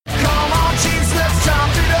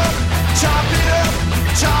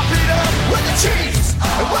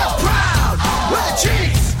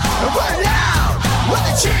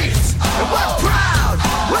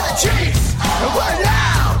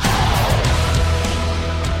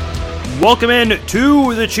Welcome in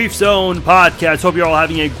to the Chief Zone podcast. Hope you're all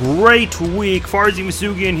having a great week. Farzin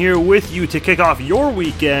Vousoughian here with you to kick off your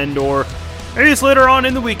weekend, or maybe it's later on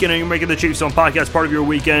in the weekend and you're making the Chief Zone podcast part of your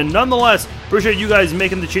weekend. Nonetheless, appreciate you guys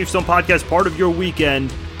making the Chief Zone podcast part of your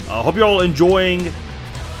weekend. Hope you're all enjoying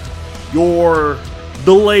your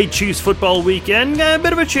delayed Chiefs football weekend. A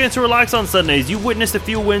bit of a chance to relax on Sundays. You witnessed a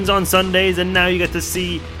few wins on Sundays, and now you get to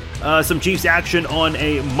see some Chiefs action on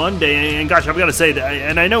a Monday. And gosh, I've got to say that,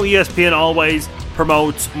 and I know ESPN always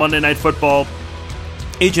promotes Monday Night Football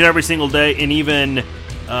each and every single day, and even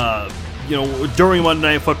during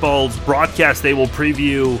Monday Night Football's broadcast, they will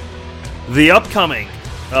preview the upcoming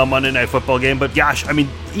Monday Night Football game. But gosh, I mean,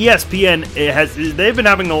 ESPN they've been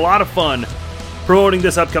having a lot of fun promoting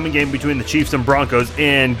this upcoming game between the Chiefs and Broncos,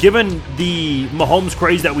 and given the Mahomes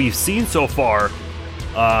craze that we've seen so far,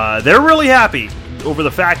 they're really happy over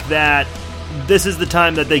the fact that this is the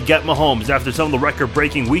time that they get Mahomes after some of the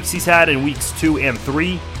record-breaking weeks he's had in weeks 2 and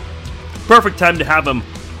 3. Perfect time to have him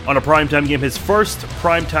on a primetime game, his first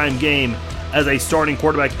primetime game as a starting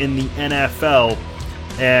quarterback in the NFL,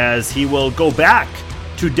 as he will go back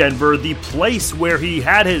to Denver, the place where he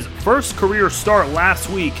had his first career start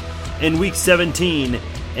last week in week 17,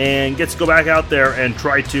 and gets to go back out there and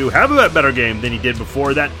try to have a better game than he did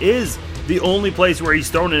before. That is the only place where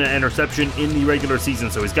he's thrown an interception in the regular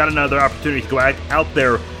season, so he's got another opportunity to go out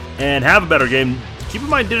there and have a better game. Keep in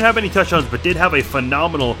mind, didn't have any touchdowns, but did have a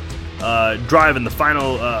phenomenal drive in the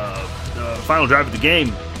final drive of the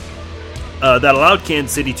game that allowed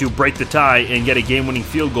Kansas City to break the tie and get a game-winning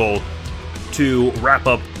field goal to wrap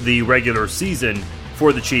up the regular season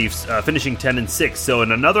for the Chiefs, finishing 10-6. So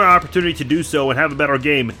another opportunity to do so and have a better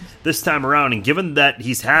game this time around. And given that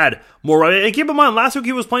he's had more, and keep in mind, last week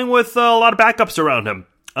he was playing with a lot of backups around him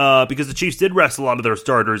because the Chiefs did rest a lot of their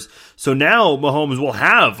starters. So now Mahomes will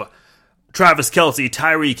have Travis Kelce,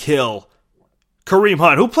 Tyreek Hill, Kareem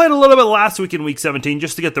Hunt, who played a little bit last week in week 17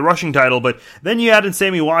 just to get the rushing title, but then you add in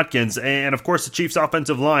Sammy Watkins, and of course the Chiefs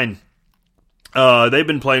offensive line. They've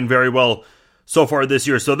been playing very well so far this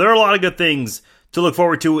year. So there are a lot of good things to look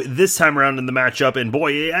forward to this time around in the matchup. And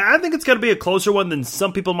boy, I think it's going to be a closer one than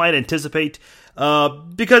some people might anticipate.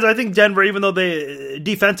 Because I think Denver, even though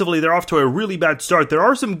defensively they're off to a really bad start, there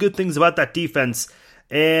are some good things about that defense.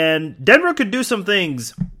 And Denver could do some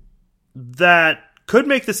things that could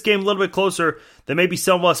make this game a little bit closer than maybe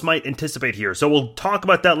some of us might anticipate here. So we'll talk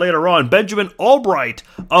about that later on. Benjamin Albright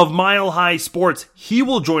of Mile High Sports, he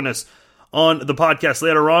will join us on the podcast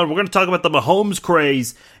later on. We're going to talk about the Mahomes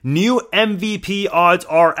craze. New MVP odds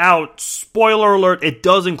are out. Spoiler alert, it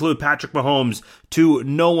does include Patrick Mahomes, to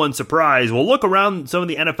no one's surprise. We'll look around some of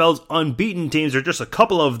the NFL's unbeaten teams, or just a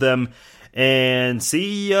couple of them, and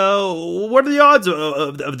see what are the odds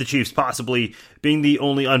of the Chiefs possibly being the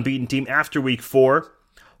only unbeaten team after week 4.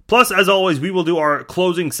 Plus, as always, we will do our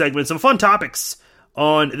closing segment, some fun topics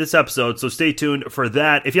on this episode, so stay tuned for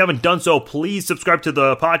that. If you haven't done so, please subscribe to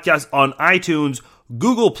the podcast on iTunes,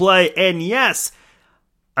 Google Play, and yes,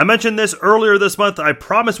 I mentioned this earlier this month. I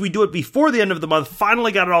promise we do it before the end of the month.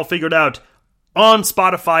 Finally got it all figured out on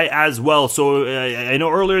Spotify as well. So I know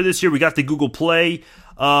earlier this year we got the Google Play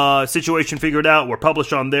situation figured out. We're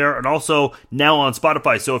published on there, and also now on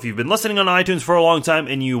Spotify. So if you've been listening on iTunes for a long time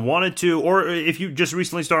and you wanted to, or if you just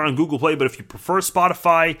recently started on Google Play, but if you prefer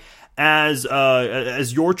Spotify as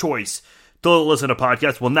your choice to listen to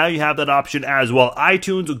podcasts, well, now you have that option as well.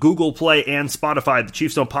 iTunes, Google Play, and Spotify. The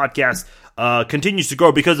Chiefs Zone podcast continues to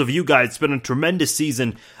grow because of you guys. It's been a tremendous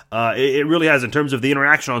season. It really has, in terms of the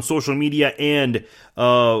interaction on social media and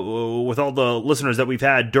with all the listeners that we've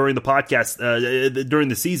had during the podcast, during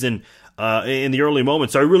the season, in the early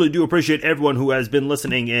moments. So I really do appreciate everyone who has been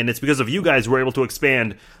listening, and it's because of you guys we're able to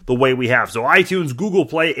expand the way we have. So iTunes, Google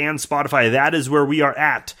Play, and Spotify, that is where we are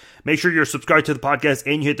at. Make sure you're subscribed to the podcast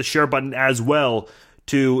and you hit the share button as well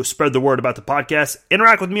to spread the word about the podcast.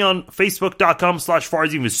 Interact with me on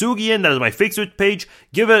Facebook.com/Farzin Vousoughian. That is my Facebook page.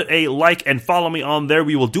 Give it a like and follow me on there.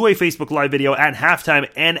 We will do a Facebook Live video at halftime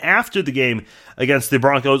and after the game against the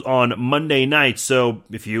Broncos on Monday night. So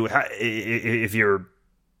if you're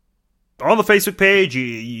on the Facebook page,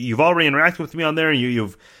 you've already interacted with me on there, and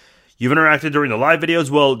you've interacted during the live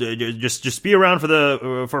videos, well, just be around for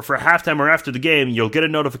halftime or after the game. You'll get a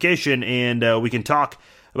notification, and we can talk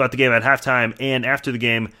about the game at halftime and after the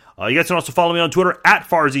game. You guys can also follow me on Twitter at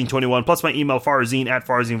Farzin21, plus my email,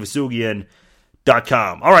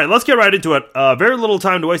 farzin@farzinvousoughian.com. All right, let's get right into it. Very little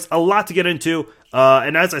time to waste, a lot to get into.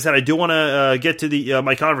 And as I said, I do want to get to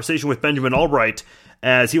my conversation with Benjamin Albright,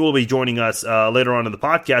 as he will be joining us later on in the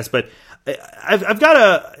podcast. But I've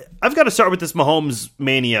got to start with this Mahomes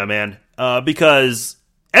mania, man, because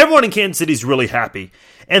Everyone in Kansas City is really happy.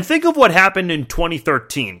 And think of what happened in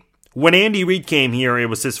 2013 when Andy Reid came here. It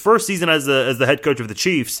was his first season as the head coach of the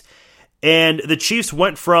Chiefs, and the Chiefs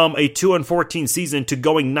went from a 2-14 season to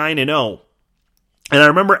going 9-0. And I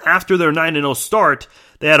remember after their 9-0 start,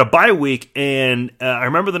 they had a bye week, and I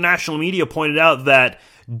remember the national media pointed out that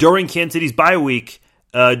during Kansas City's bye week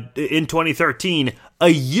in 2013, a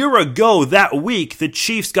year ago that week, the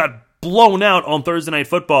Chiefs got blown out on Thursday Night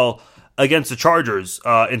Football against the Chargers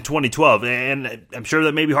in 2012. And I'm sure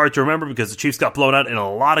that may be hard to remember because the Chiefs got blown out in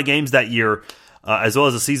a lot of games that year, as well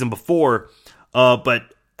as the season before.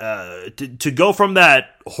 But to go from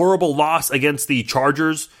that horrible loss against the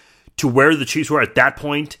Chargers to where the Chiefs were at that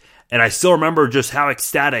point, and I still remember just how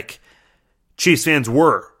ecstatic Chiefs fans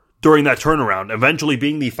were during that turnaround, eventually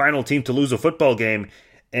being the final team to lose a football game.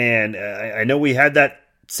 And I know we had that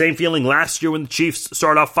same feeling last year when the Chiefs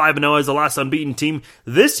started off 5-0 as the last unbeaten team.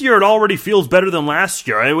 This year it already feels better than last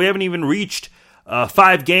year. We haven't even reached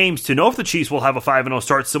 5 games to know if the Chiefs will have a 5-0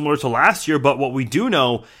 start similar to last year, but what we do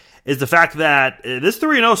know is the fact that this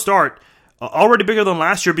 3-0 start already bigger than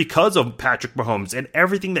last year because of Patrick Mahomes and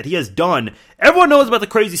everything that he has done. Everyone knows about the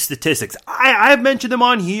crazy statistics. I've mentioned them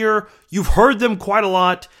on here. You've heard them quite a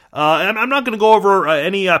lot. I'm not going to go over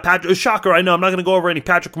any Patrick. Shocker, I know. I'm not going to go over any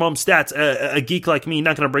Patrick Mahomes stats. A geek like me,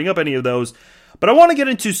 not going to bring up any of those. But I want to get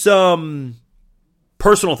into some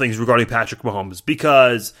personal things regarding Patrick Mahomes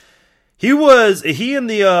because he and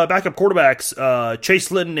the backup quarterbacks, Chase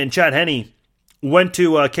Litton and Chad Henne, went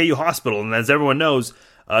to KU Hospital. And as everyone knows,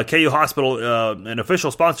 KU Hospital, an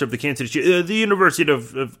official sponsor of the Kansas City, the University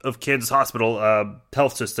of Kansas Hospital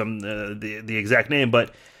health system, the exact name.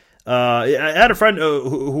 But I had a friend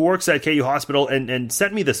who works at KU Hospital and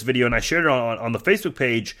sent me this video, and I shared it on the Facebook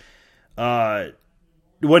page.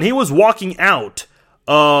 When he was walking out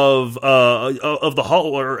of the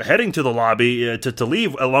hall or heading to the lobby to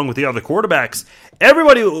leave along with the other quarterbacks,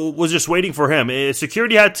 everybody was just waiting for him.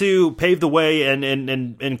 Security had to pave the way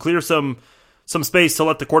and clear some space to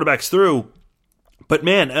let the quarterbacks through. But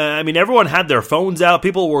man, everyone had their phones out.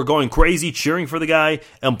 People were going crazy cheering for the guy.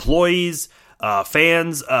 Employees,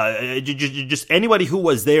 fans, just anybody who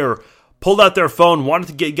was there pulled out their phone,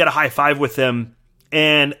 wanted to get a high five with him.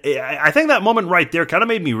 And I think that moment right there kind of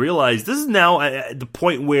made me realize this is now at the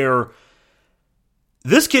point where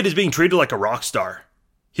this kid is being treated like a rock star.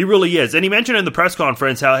 He really is. And he mentioned in the press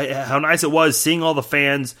conference how nice it was seeing all the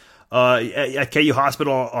fans at KU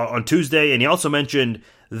Hospital on Tuesday, and he also mentioned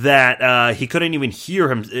that he couldn't even hear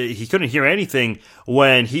him. He couldn't hear anything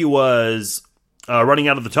when he was running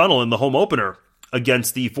out of the tunnel in the home opener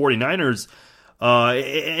against the 49ers.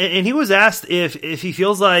 And he was asked if he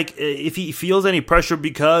feels any pressure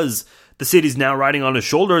because the city's now riding on his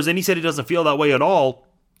shoulders, and he said he doesn't feel that way at all.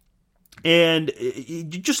 And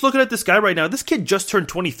just looking at this guy right now, this kid just turned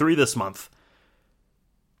 23 this month.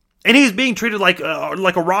 And he's being treated like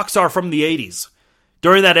a rock star from the 80s,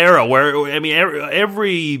 during that era where,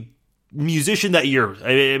 every musician that year,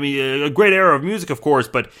 a great era of music, of course,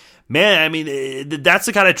 but man, that's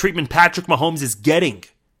the kind of treatment Patrick Mahomes is getting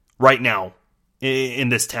right now in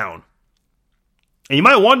this town. And you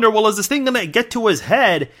might wonder, well, is this thing going to get to his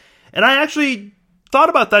head? And I actually thought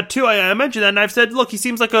about that too. I mentioned that, and I've said, look, he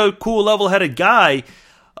seems like a cool, level-headed guy.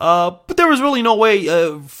 But there was really no way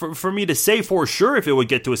for me to say for sure if it would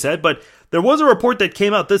get to his head. But there was a report that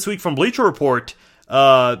came out this week from Bleacher Report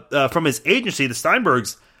from his agency, the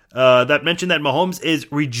Steinbergs, that mentioned that Mahomes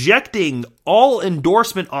is rejecting all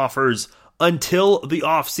endorsement offers until the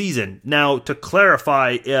offseason. Now, to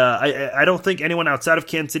clarify, I don't think anyone outside of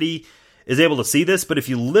Kansas City is able to see this, but if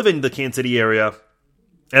you live in the Kansas City area,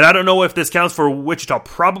 and I don't know if this counts for Wichita,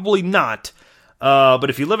 probably not, but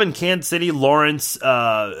if you live in Kansas City, Lawrence,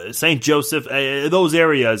 St. Joseph, those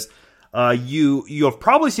areas, you have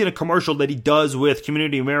probably seen a commercial that he does with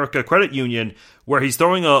Community America Credit Union where he's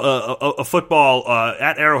throwing a football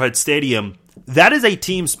at Arrowhead Stadium. That is a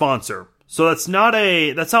team sponsor. So that's not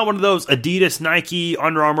one of those Adidas, Nike,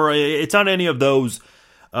 Under Armour. It's not any of those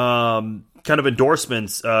kind of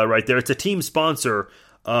endorsements right there. It's a team sponsor.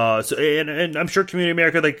 And I'm sure Community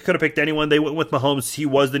America, they could have picked anyone. They went with Mahomes. He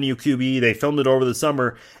was the new QB. They filmed it over the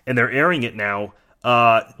summer, and they're airing it now.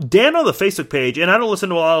 Dan on the Facebook page, and I don't listen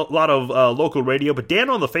to a lot of local radio, but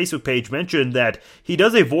Dan on the Facebook page mentioned that he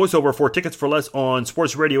does a voiceover for Tickets for Less on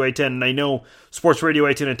Sports Radio 810, and I know Sports Radio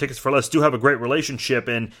 810 and Tickets for Less do have a great relationship,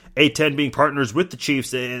 and 810 being partners with the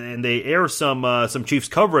Chiefs, and they air some Chiefs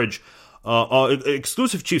coverage,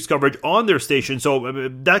 exclusive Chiefs coverage on their station, so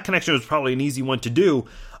that connection was probably an easy one to do.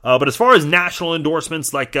 But as far as national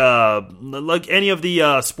endorsements, like any of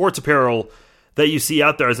the sports apparel that you see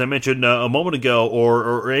out there, as I mentioned a moment ago,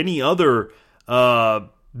 or any other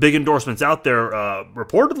big endorsements out there,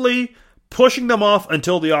 reportedly pushing them off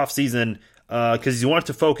until the offseason because he wants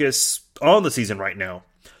to focus on the season right now.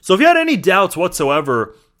 So if you had any doubts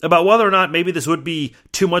whatsoever about whether or not maybe this would be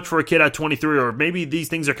too much for a kid at 23 or maybe these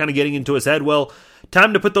things are kind of getting into his head, well,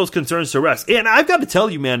 time to put those concerns to rest. And I've got to tell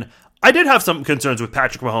you, man, I did have some concerns with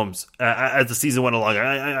Patrick Mahomes as the season went along.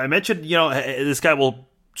 I mentioned, this guy will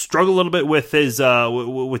struggle a little bit with his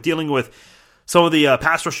with dealing with some of the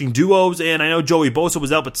pass rushing duos, and I know Joey Bosa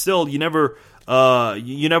was out, but still, you never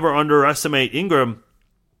underestimate Ingram.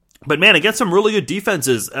 But man, against some really good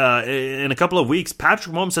defenses in a couple of weeks,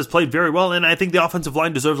 Patrick Mahomes has played very well, and I think the offensive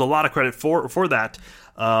line deserves a lot of credit for that.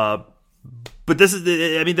 But this is,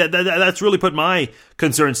 I mean, that's really put my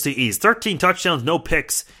concerns to ease. 13 touchdowns, no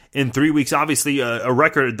picks in 3 weeks. Obviously, a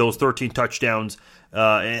record, those 13 touchdowns,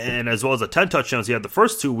 and as well as the 10 touchdowns he had the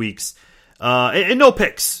first 2 weeks, and no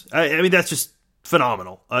picks. I mean, that's just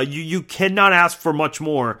phenomenal. You cannot ask for much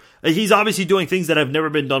more. He's obviously doing things that have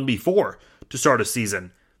never been done before to start a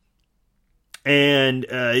season. And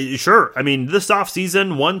sure, I mean, this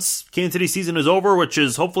offseason, once Kansas City season is over, which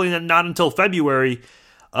is hopefully not until February,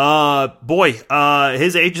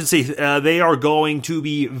 his agency, they are going to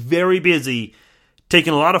be very busy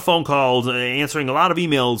taking a lot of phone calls, answering a lot of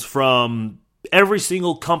emails from every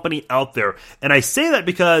single company out there. And I say that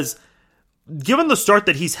because given the start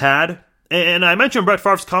that he's had, and I mentioned Brett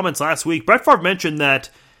Favre's comments last week, Brett Favre mentioned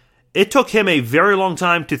that it took him a very long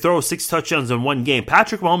time to throw 6 touchdowns in one game.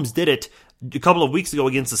 Patrick Mahomes did it a couple of weeks ago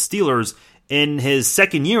against the Steelers in his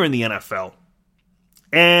second year in the NFL.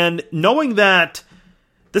 And knowing that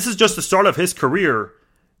this is just the start of his career,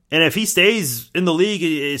 and if he stays in the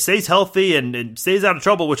league, stays healthy, and stays out of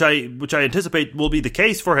trouble, which I anticipate will be the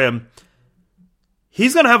case for him,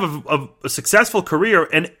 he's going to have a successful career,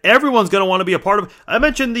 and everyone's going to want to be a part of it. I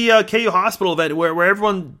mentioned the KU Hospital event where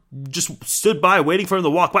everyone just stood by waiting for him to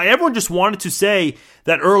walk by. Everyone just wanted to say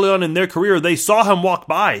that early on in their career, they saw him walk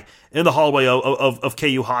by in the hallway of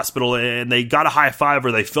KU Hospital, and they got a high five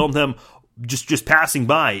or they filmed him just passing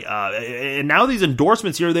by. And now these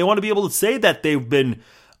endorsements here, they want to be able to say that they've been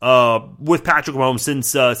with Patrick Mahomes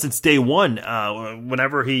since day one,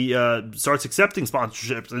 whenever he starts accepting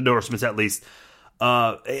sponsorships, endorsements at least.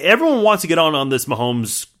 Everyone wants to get on this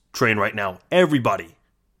Mahomes train right now. Everybody.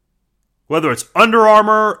 Whether it's Under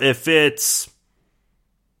Armour, if it's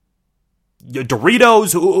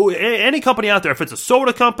Doritos, any company out there, if it's a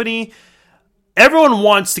soda company, everyone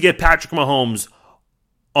wants to get Patrick Mahomes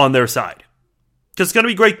on their side. Because it's going to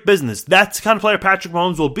be great business. That's the kind of player Patrick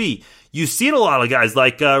Mahomes will be. You see it a lot of guys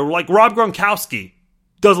like Rob Gronkowski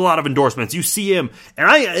does a lot of endorsements. You see him. And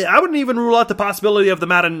I wouldn't even rule out the possibility of the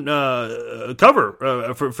Madden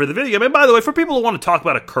cover for the video game. And by the way, for people who want to talk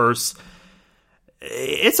about a curse,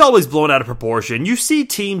 it's always blown out of proportion. You see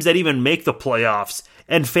teams that even make the playoffs,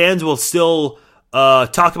 and fans will still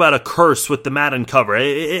talk about a curse with the Madden cover.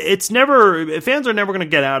 Fans are never going to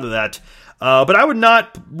get out of that. But I would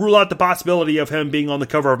not rule out the possibility of him being on the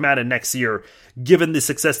cover of Madden next year, given the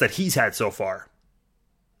success that he's had so far.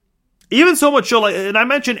 Even so much so, and I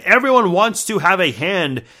mentioned everyone wants to have a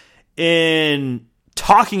hand in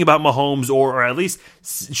talking about Mahomes, or at least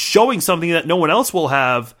showing something that no one else will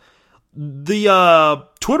have. The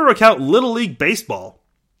Twitter account Little League Baseball,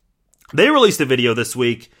 they released a video this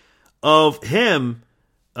week of him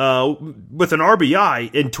with an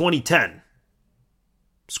RBI in 2010,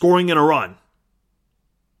 scoring in a run.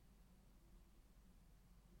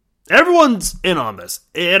 Everyone's in on this.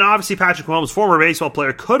 And obviously Patrick Mahomes, former baseball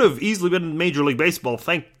player, could have easily been in Major League Baseball.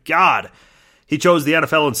 Thank God he chose the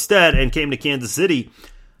NFL instead and came to Kansas City.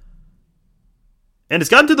 And it's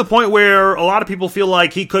gotten to the point where a lot of people feel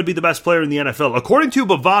like he could be the best player in the NFL. According to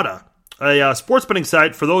Bovada, a sports betting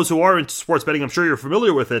site, for those who are into sports betting, I'm sure you're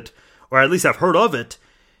familiar with it, or at least have heard of it,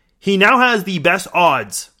 he now has the best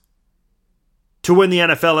odds to win the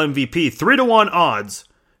NFL MVP. 3-1 odds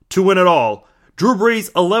to win it all. Drew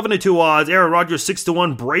Brees, 11-2 odds. Aaron Rodgers,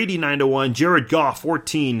 6-1. Brady, 9-1. Jared Goff,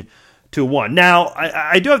 14-1. Now,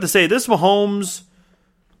 I do have to say, this Mahomes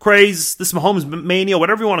craze, this Mahomes mania,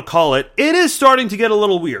 whatever you want to call it, it is starting to get a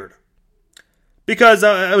little weird. Because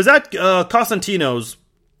I was at Costantino's,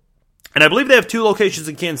 and I believe they have 2 locations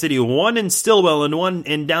in Kansas City, one in Stillwell and one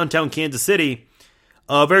in downtown Kansas City,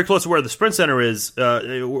 very close to where the Sprint Center is,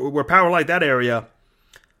 where Power Light, that area.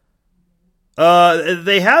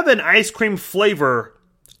 They have an ice cream flavor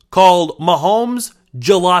called Mahomes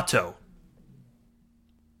Gelato.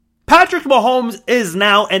 Patrick Mahomes is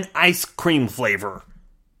now an ice cream flavor.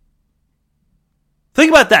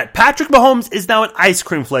 Think about that. Patrick Mahomes is now an ice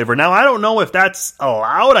cream flavor. Now, I don't know if that's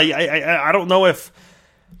allowed. I don't know if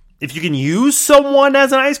if you can use someone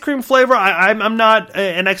as an ice cream flavor, I'm not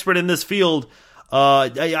an expert in this field.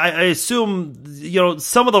 I assume,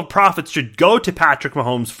 some of the profits should go to Patrick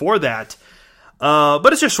Mahomes for that.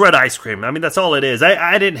 But it's just red ice cream. I mean, that's all it is.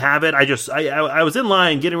 I didn't have it. I was in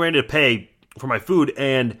line getting ready to pay for my food,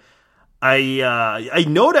 and I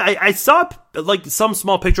noted, I saw like some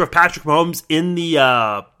small picture of Patrick Mahomes in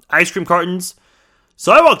the ice cream cartons.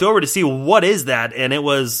 So I walked over to see what is that, and it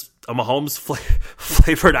was a Mahomes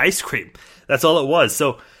flavored ice cream. That's all it was.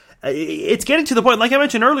 So it's getting to the point, like I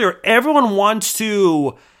mentioned earlier, everyone wants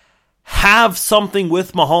to have something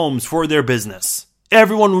with Mahomes for their business.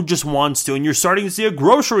 Everyone just wants to, and you're starting to see a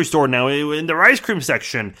grocery store now in their ice cream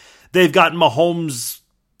section. They've got Mahomes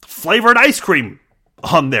flavored ice cream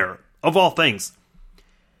on there, of all things.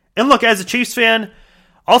 And look, as a Chiefs fan,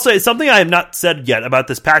 I'll say something I have not said yet about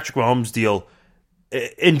this Patrick Mahomes deal.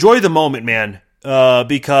 Enjoy the moment, man,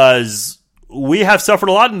 because we have suffered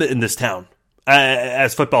a lot in this town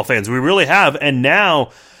as football fans. We really have, and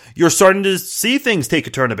now you're starting to see things take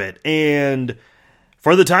a turn a bit. And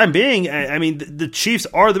for the time being, I mean, the Chiefs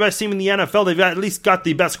are the best team in the NFL. They've at least got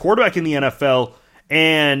the best quarterback in the NFL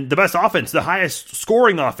and the best offense, the highest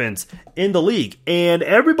scoring offense in the league. And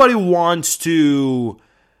everybody wants to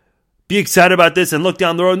be excited about this and look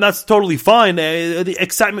down the road, and that's totally fine. The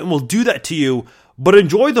excitement will do that to you, but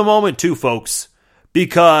enjoy the moment too, folks,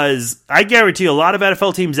 because I guarantee a lot of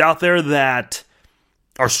NFL teams out there that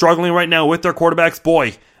are struggling right now with their quarterbacks,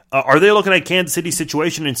 boy, are they looking at Kansas City's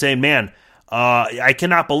situation and saying, man, I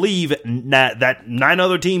cannot believe that 9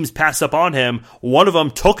 other teams passed up on him. One of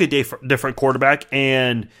them took a different quarterback,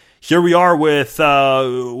 and here we are with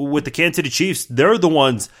the Kansas City Chiefs. They're the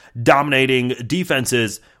ones dominating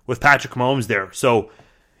defenses with Patrick Mahomes there. So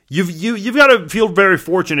you've got to feel very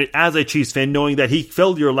fortunate as a Chiefs fan, knowing that he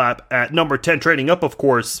filled your lap at number 10, trading up, of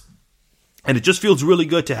course, and it just feels really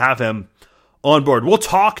good to have him on board. We'll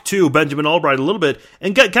talk to Benjamin Albright a little bit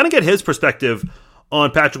and kind of get his perspective on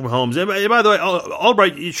Patrick Mahomes. And by the way,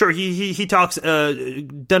 Albright, sure, he talks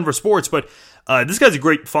Denver sports, but this guy's a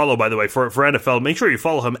great follow, by the way, for NFL. Make sure you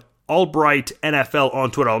follow him, Albright NFL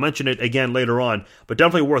on Twitter. I'll mention it again later on, but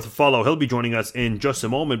definitely worth a follow. He'll be joining us in just a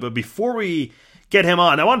moment. But before we get him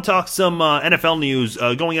on, I want to talk some NFL news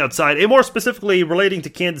going outside, and more specifically relating to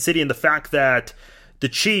Kansas City and the fact that the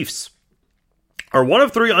Chiefs are one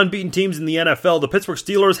of 3 unbeaten teams in the NFL. The Pittsburgh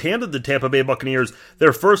Steelers handed the Tampa Bay Buccaneers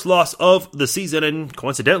their first loss of the season, and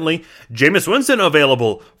coincidentally, Jameis Winston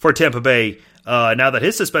available for Tampa Bay now that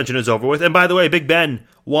his suspension is over with. And by the way, Big Ben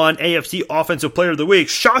won AFC Offensive Player of the Week.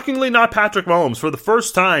 Shockingly, not Patrick Mahomes. For the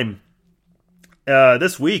first time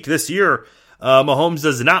this year, Mahomes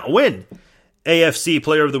does not win AFC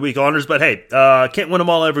Player of the Week honors, but hey, can't win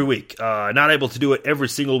them all every week. Not able to do it every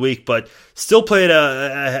single week, but still played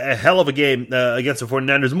a hell of a game against the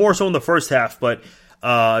 49ers, more so in the first half, but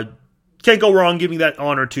can't go wrong giving that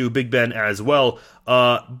honor to Big Ben as well.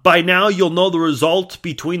 By now, you'll know the result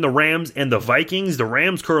between the Rams and the Vikings. The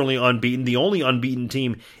Rams currently unbeaten, the only unbeaten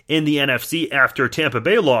team in the NFC after Tampa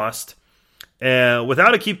Bay lost.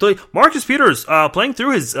 Without a key play, Marcus Peters playing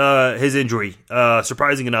through his injury,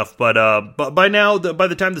 surprising enough. But by now, by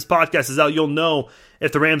the time this podcast is out, you'll know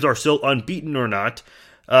if the Rams are still unbeaten or not.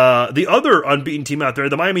 The other unbeaten team out there,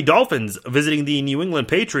 the Miami Dolphins, visiting the New England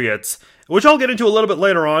Patriots, which I'll get into a little bit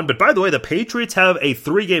later on. But by the way, the Patriots have a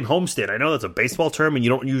 3-game homestand. I know that's a baseball term, and you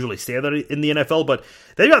don't usually say that in the NFL, but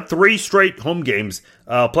they've got 3 straight home games.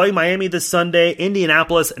 Playing Miami this Sunday,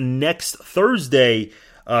 Indianapolis next Thursday,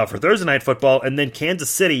 for Thursday Night Football, and then Kansas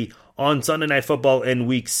City on Sunday Night Football in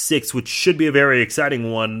Week 6, which should be a very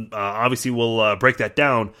exciting one. Obviously, we'll break that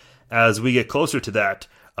down as we get closer to that.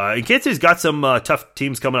 And Kansas City's got some tough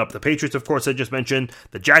teams coming up. The Patriots, of course, I just mentioned.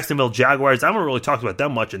 The Jacksonville Jaguars, I haven't really talked about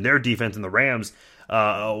them much, and their defense, and the Rams,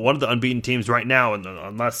 one of the unbeaten teams right now, and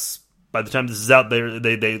unless by the time this is out,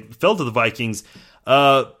 they fell to the Vikings.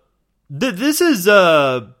 This is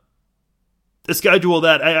a schedule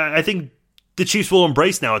that I think the Chiefs will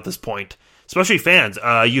embrace now at this point, especially fans.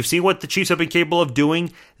 You've seen what the Chiefs have been capable of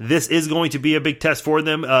doing. This is going to be a big test for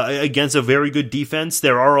them against a very good defense.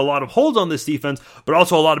 There are a lot of holes on this defense, but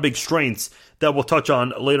also a lot of big strengths that we'll touch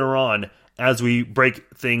on later on as we break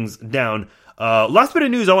things down. Last bit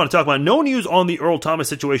of news I want to talk about. No news on the Earl Thomas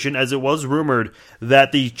situation, as it was rumored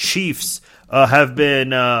that the Chiefs have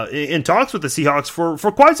been in talks with the Seahawks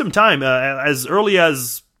for quite some time, as early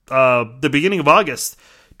as the beginning of August,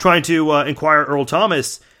 trying to inquire Earl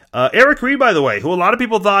Thomas. Eric Reid, by the way, who a lot of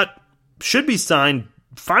people thought should be signed,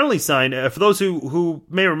 finally signed. For those who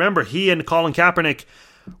may remember, he and Colin Kaepernick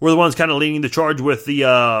were the ones kind of leading the charge with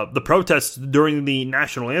the protests during the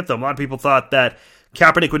national anthem. A lot of people thought that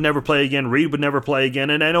Kaepernick would never play again, Reed would never play again,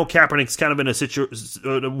 and I know Kaepernick's kind of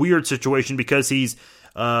in a weird situation because he's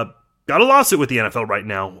got a lawsuit with the NFL right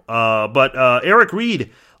now. But Eric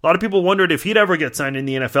Reed, a lot of people wondered if he'd ever get signed in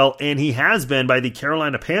the NFL, and he has been by the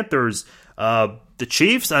Carolina Panthers. The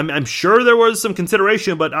Chiefs, I'm sure there was some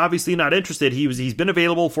consideration, but obviously not interested. He's been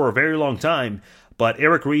available for a very long time, but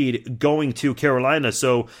Eric Reed going to Carolina.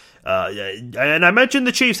 So, and I mentioned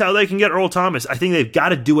the Chiefs, how they can get Earl Thomas. I think they've got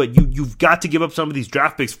to do it. You've got to give up some of these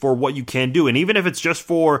draft picks for what you can do. And even if it's just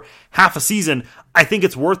for half a season, I think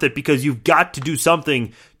it's worth it because you've got to do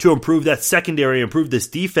something to improve that secondary, improve this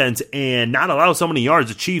defense, and not allow so many yards.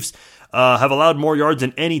 The Chiefs have allowed more yards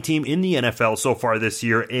than any team in the NFL so far this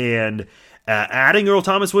year, and adding Earl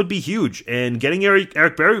Thomas would be huge, and getting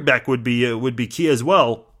Eric Berry back would be key as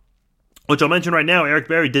well. Which I'll mention right now, Eric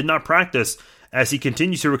Berry did not practice as he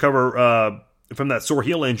continues to recover from that sore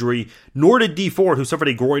heel injury, nor did Dee Ford, who suffered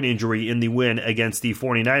a groin injury in the win against the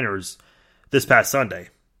 49ers this past Sunday.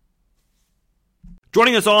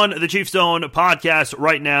 Joining us on the Chiefs Zone podcast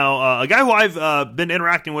right now, a guy who I've been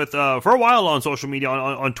interacting with for a while on social media,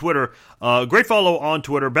 on Twitter. Great follow on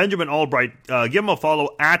Twitter, Benjamin Albright. Give him a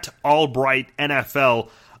follow at Albright NFL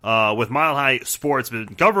with Mile High Sports.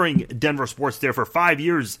 Been covering Denver sports there for 5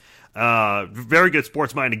 years. Very good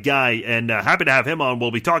sports-minded guy, and happy to have him on.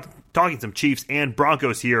 We'll be talking some Chiefs and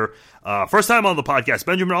Broncos here. First time on the podcast,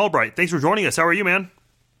 Benjamin Albright. Thanks for joining us. How are you, man?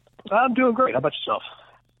 I'm doing great. How about yourself?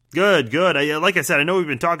 Good. Like I said, I know we've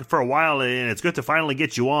been talking for a while, and it's good to finally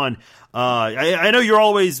get you on. I know you're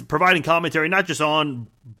always providing commentary, not just on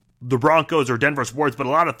the Broncos or Denver sports, but a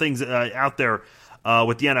lot of things out there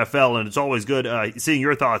with the NFL, and it's always good seeing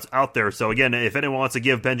your thoughts out there. So again, if anyone wants to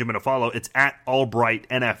give Benjamin a follow, it's at Albright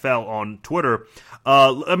NFL on Twitter.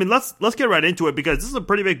 Let's get right into it because this is a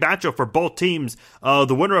pretty big matchup for both teams.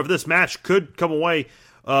 The winner of this match could come away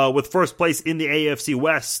with first place in the AFC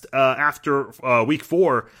West after Week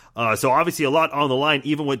 4. So obviously a lot on the line,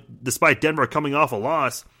 despite Denver coming off a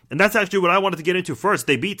loss. And that's actually what I wanted to get into first.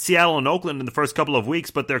 They beat Seattle and Oakland in the first couple of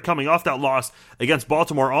weeks, but they're coming off that loss against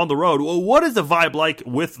Baltimore on the road. Well, what is the vibe like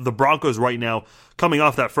with the Broncos right now coming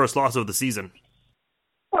off that first loss of the season?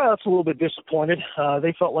 Well, it's a little bit disappointed.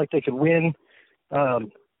 They felt like they could win,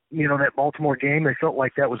 that Baltimore game. They felt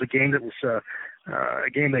like that was a game that was a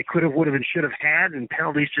game they could have, would have, and should have had, and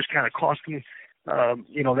penalties just kind of cost them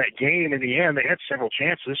that game. In the end, they had several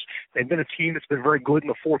chances. They've been a team that's been very good in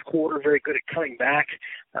the fourth quarter, very good at coming back,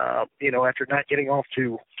 after not getting off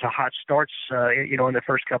to hot starts, in the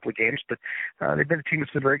first couple of games. But they've been a team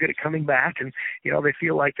that's been very good at coming back, and, they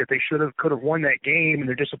feel like that they could have won that game, and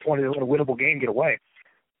they're disappointed they let a winnable game get away.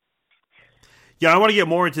 Yeah, I want to get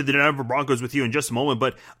more into the Denver Broncos with you in just a moment,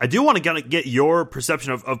 but I do want to get your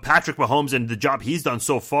perception of Patrick Mahomes and the job he's done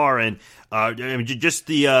so far, and just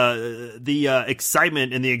the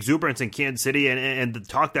excitement and the exuberance in Kansas City and the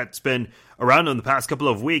talk that's been around in the past couple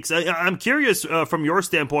of weeks. I'm curious from your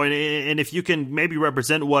standpoint, and if you can maybe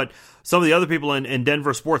represent what some of the other people in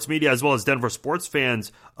Denver sports media as well as Denver sports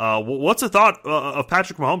fans, what's the thought of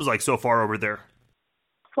Patrick Mahomes like so far over there?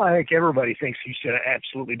 Well, I think everybody thinks he's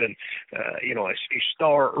absolutely been, a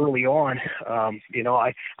star early on.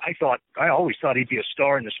 I always thought he'd be a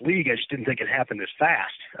star in this league. I just didn't think it happened this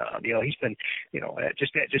fast. He's been,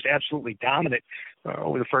 just absolutely dominant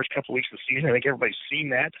over the first couple of weeks of the season. I think everybody's seen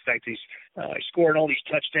that. The fact that he's scoring all these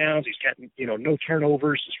touchdowns, he's got, no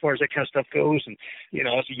turnovers as far as that kind of stuff goes. And,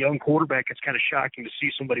 as a young quarterback, it's kind of shocking to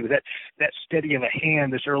see somebody with that steady of a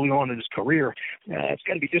hand this early on in his career. It's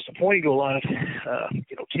got to be disappointing to a lot of,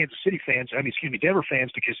 Kansas City fans, Denver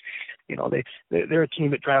fans, because, they're a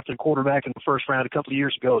team that drafted a quarterback in the first round a couple of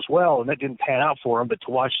years ago as well, and that didn't pan out for them. But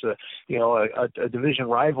to watch a division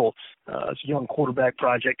rival, as a young quarterback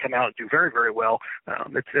project come out and do very, very well,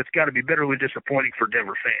 that's got to be bitterly disappointing for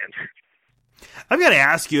Denver fans. I've got to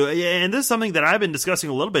ask you, and this is something that I've been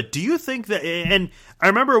discussing a little bit, do you think that, and I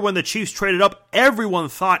remember when the Chiefs traded up, everyone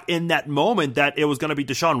thought in that moment that it was going to be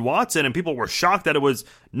Deshaun Watson, and people were shocked that it was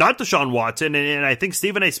not Deshaun Watson, and I think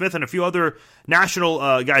Stephen A. Smith and a few other national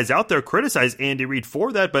guys out there criticized Andy Reid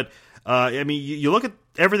for that, but you look at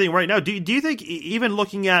everything right now, do you think, even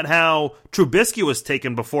looking at how Trubisky was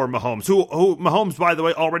taken before Mahomes, who Mahomes, by the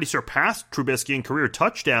way, already surpassed Trubisky in career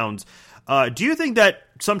touchdowns, do you think that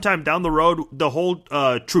sometime down the road, the whole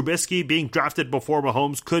Trubisky being drafted before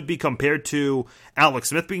Mahomes could be compared to Alex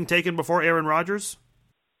Smith being taken before Aaron Rodgers?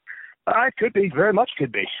 It could be, very much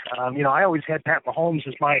could be. I always had Pat Mahomes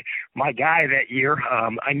as my guy that year.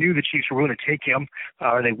 I knew the Chiefs were going to take him,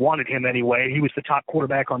 or they wanted him anyway. He was the top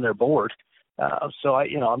quarterback on their board.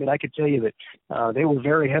 I could tell you that they were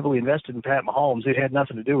very heavily invested in Pat Mahomes. It had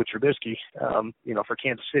nothing to do with Trubisky, for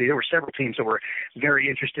Kansas City. There were several teams that were very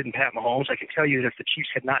interested in Pat Mahomes. I can tell you that if the Chiefs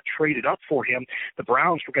had not traded up for him, the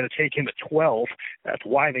Browns were going to take him at 12. That's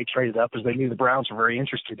why they traded up, because they knew the Browns were very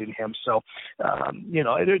interested in him. So,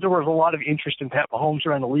 there was a lot of interest in Pat Mahomes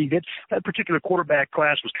around the league. That particular quarterback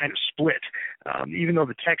class was kind of split. Even though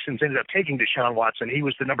the Texans ended up taking Deshaun Watson, he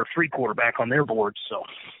was the number 3 quarterback on their board. So.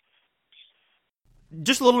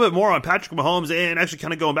 Just a little bit more on Patrick Mahomes, and actually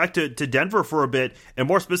kind of going back to Denver for a bit, and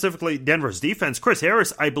more specifically Denver's defense. Chris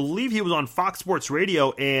Harris, I believe he was on Fox Sports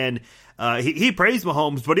Radio, and he praised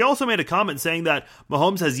Mahomes, but he also made a comment saying that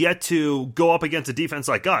Mahomes has yet to go up against a defense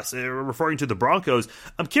like us, referring to the Broncos.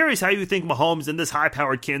 I'm curious how you think Mahomes in this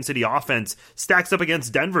high-powered Kansas City offense stacks up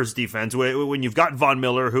against Denver's defense when you've got Von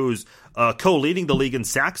Miller, who's co-leading the league in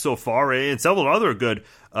sacks so far, and several other good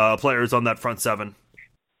players on that front seven.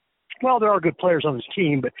 Well, there are good players on this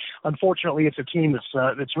team, but unfortunately, it's a team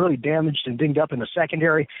that's really damaged and dinged up in the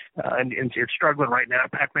secondary, and you're struggling right now.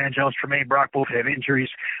 Pac-Man Jones, Tremaine Brock both have injuries.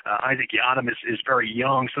 Isaac Yiadom is very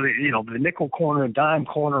young, so the nickel corner and dime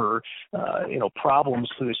corner are problems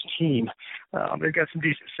for this team. They've got some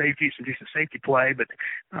decent safety play, but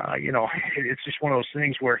it's just one of those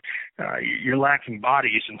things where you're lacking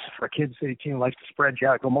bodies, and for a Kansas City team likes to spread you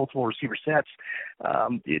out, go multiple receiver sets.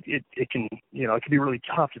 It can be really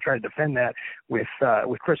tough to try to defend that with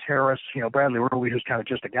Chris Harris, Bradley Roby, who's kind of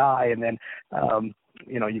just a guy, and then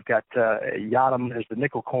you've got Yiadom as the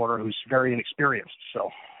nickel corner, who's very inexperienced. So.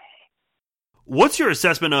 What's your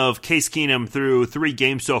assessment of Case Keenum through 3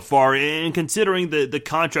 games so far, and considering the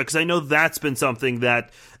contract? Because I know that's been something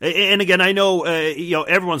that, and again, I know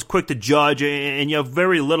everyone's quick to judge, and you have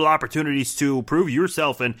very little opportunities to prove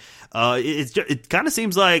yourself, and it kind of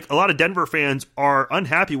seems like a lot of Denver fans are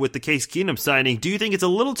unhappy with the Case Keenum signing. Do you think it's a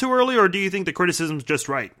little too early, or do you think the criticism's just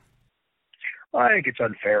right? I think it's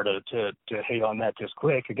unfair to hate on that this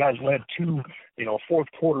quick. The guy's led 2, fourth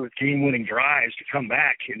quarter game-winning drives to come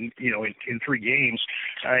back in 3 games.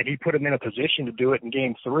 And he put him in a position to do it in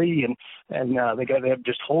game 3, and they have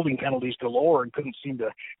just holding penalties galore and couldn't seem to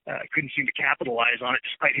capitalize on it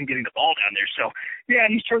despite him getting the ball down there. So yeah,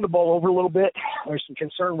 he's turned the ball over a little bit. There's some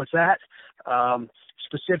concern with that.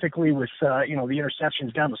 Specifically with, the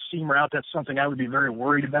interceptions down the seam route, that's something I would be very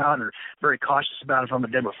worried about or very cautious about if I'm a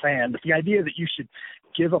Denver fan. But the idea that you should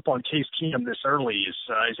give up on Case Keenum this early is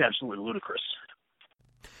absolutely ludicrous.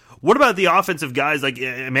 What about the offensive guys like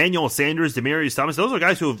Emmanuel Sanders, Demaryius Thomas? Those are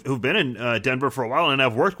guys who've been in Denver for a while and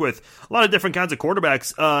have worked with a lot of different kinds of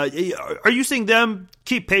quarterbacks. Are you seeing them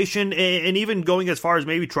keep patient and even going as far as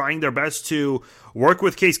maybe trying their best to work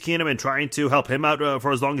with Case Keenum and trying to help him out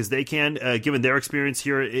for as long as they can, given their experience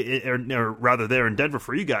here, or rather there in Denver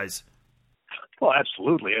for you guys? Well,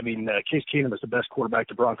 absolutely. I mean, Case Keenum is the best quarterback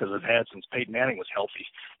the Broncos have had since Peyton Manning was healthy.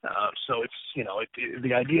 So it's,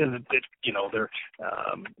 the idea that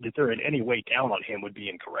they're in any way down on him would be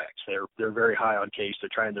incorrect. They're very high on Case. They're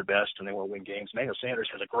trying their best, and they want to win games. Emmanuel Sanders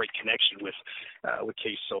has a great connection with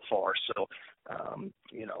Case so far. So,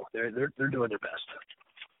 they're doing their best.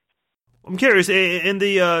 I'm curious, in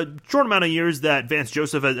the short amount of years that Vance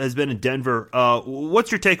Joseph has been in Denver,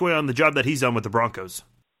 what's your takeaway on the job that he's done with the Broncos?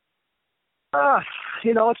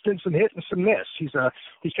 It's been some hit and some miss. He's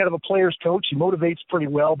kind of a player's coach. He motivates pretty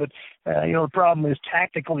well, but the problem is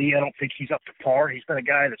tactically, I don't think he's up to par. He's been a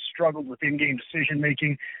guy that struggled with in-game decision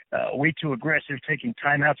making, way too aggressive, taking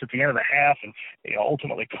timeouts at the end of the half, and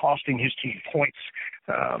ultimately costing his team points.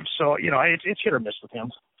 It's hit or miss with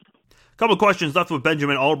him. Couple of questions left with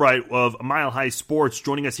Benjamin Albright of Mile High Sports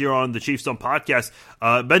joining us here on the Chiefs Zone podcast.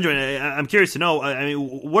 Benjamin, I'm curious to know,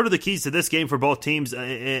 what are the keys to this game for both teams,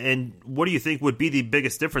 and what do you think would be the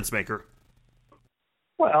biggest difference maker?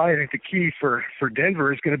 Well, I think the key for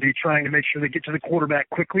Denver is going to be trying to make sure they get to the quarterback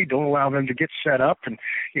quickly. Don't allow them to get set up, and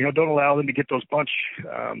don't allow them to get those bunch,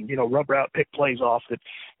 rub route pick plays off that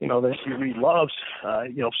that Reed loves.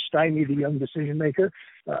 Stymie the young decision maker,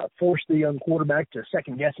 force the young quarterback to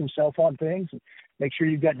second guess himself on things, and make sure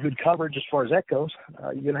you've got good coverage as far as that goes.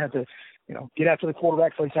 You're going to have to get after the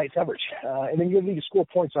quarterback, play tight coverage, and then you'll need to score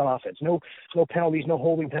points on offense. No penalties, no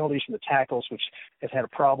holding penalties from the tackles, which has had a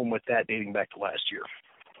problem with that dating back to last year.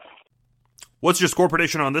 What's your score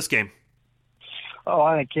prediction on this game? Oh,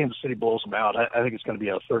 I think Kansas City blows them out. I think it's going to be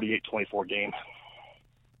a 38-24 game.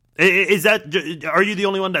 Are you the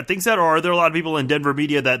only one that thinks that, or are there a lot of people in Denver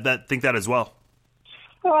media that think that as well?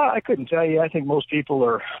 I couldn't tell you. I think most people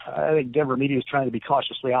are. I think Denver media is trying to be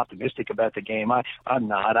cautiously optimistic about the game. I'm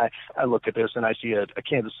not. I look at this and I see a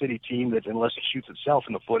Kansas City team that, unless it shoots itself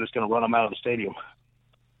in the foot, is going to run them out of the stadium.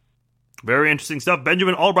 Very interesting stuff.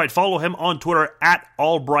 Benjamin Albright, follow him on Twitter at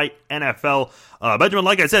AlbrightNFL. Benjamin,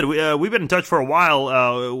 like I said, we've been in touch for a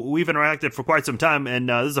while. We've interacted for quite some time, and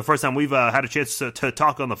this is the first time we've had a chance to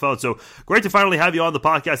talk on the phone. So great to finally have you on the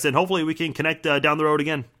podcast, and hopefully we can connect down the road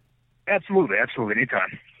again. Absolutely.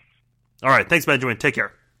 Anytime. All right. Thanks, Benjamin. Take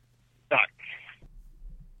care. Bye.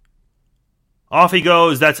 Off he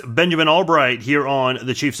goes. That's Benjamin Albright here on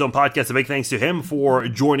the Chiefs Zone podcast. A big thanks to him for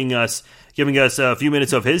joining us, giving us a few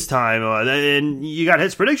minutes of his time. And you got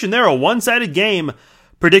his prediction there, a one-sided game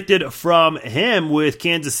predicted from him with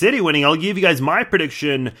Kansas City winning. I'll give you guys my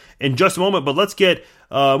prediction in just a moment, but let's get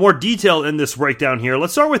more detail in this breakdown here.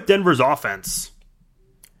 Let's start with Denver's offense.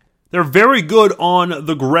 They're very good on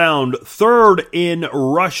the ground, third in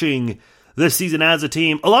rushing this season as a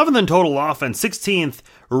team, 11th in total offense, 16th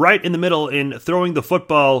right in the middle in throwing the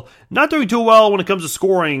football. Not doing too well when it comes to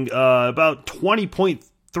scoring, about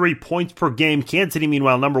 20.3 points per game. Kansas City,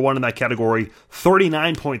 meanwhile, number one in that category,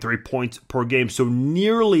 39.3 points per game. So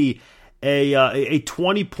nearly a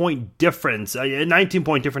 20-point difference, a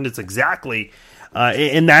 19-point difference exactly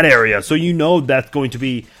in that area. So you know that's going to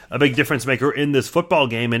be a big difference maker in this football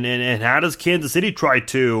game. And how does Kansas City try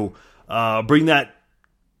to bring that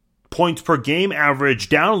points per game average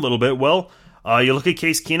down a little bit? Well, you look at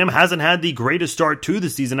Case Keenum, hasn't had the greatest start to the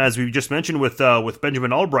season, as we just mentioned with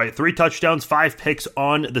Benjamin Albright. 3 touchdowns, 5 picks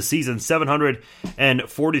on the season,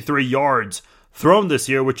 743 yards thrown this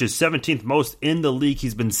year, which is 17th most in the league.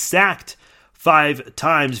 He's been sacked 5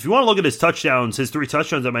 times. If you want to look at his touchdowns, his 3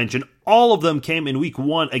 touchdowns I mentioned, all of them came in week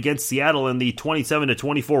 1 against Seattle in the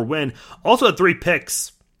 27-24 win. Also had 3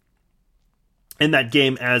 picks in that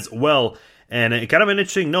game as well. And kind of an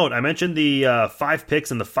interesting note, I mentioned the 5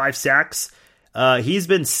 picks and the 5 sacks. He's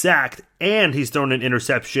been sacked and he's thrown an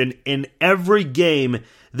interception in every game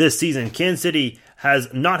this season. Kansas City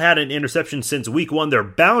has not had an interception since week 1. They're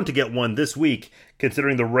bound to get one this week,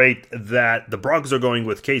 considering the rate that the Broncos are going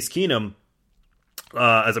with Case Keenum.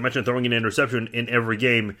 As I mentioned, throwing an interception in every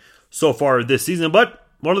game so far this season. But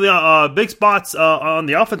one of the big spots on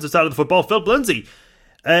the offensive side of the football, Philip Lindsay.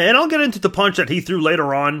 And I'll get into the punch that he threw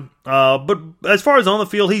later on. But as far as on the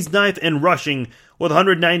field, he's 9th in rushing with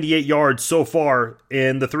 198 yards so far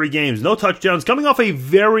in the 3 games. No touchdowns. Coming off a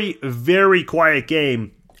very, very quiet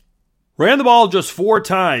game. Ran the ball just 4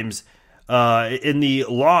 times in the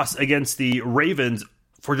loss against the Ravens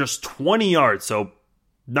for just 20 yards. So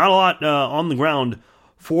not a lot on the ground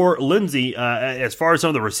for Lindsay. As far as some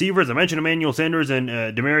of the receivers, I mentioned Emmanuel Sanders and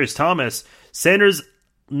Demaryius Thomas. Sanders,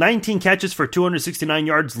 19 catches for 269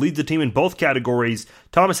 yards, leads the team in both categories.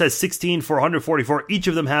 Thomas has 16 for 144. Each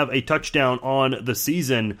of them have a touchdown on the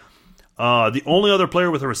season. The only other player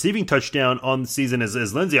with a receiving touchdown on the season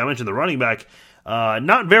is Lindsay. I mentioned the running back.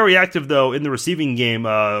 Not very active, though, in the receiving game.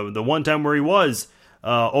 The one time where he was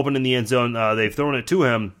open in the end zone, they've thrown it to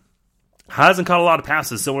him. Hasn't caught a lot of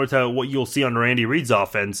passes, similar to what you'll see under Andy Reid's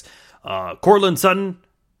offense. Courtland Sutton,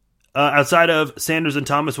 outside of Sanders and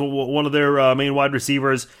Thomas, one of their main wide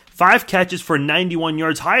receivers, 5 catches for 91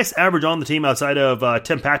 yards, highest average on the team outside of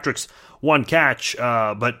Tim Patrick's 1 catch.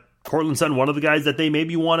 But Courtland Sutton, one of the guys that they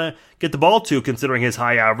maybe want to get the ball to, considering his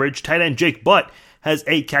high average. Tight end Jake Butt has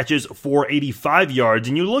 8 catches for 85 yards.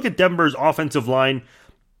 And you look at Denver's offensive line,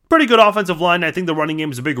 pretty good offensive line. I think the running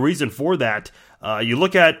game is a big reason for that. You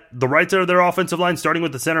look at the right side of their offensive line, starting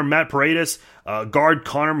with the center, Matt Paredes, guard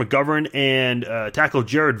Connor McGovern, and tackle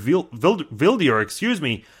Jared Vildier,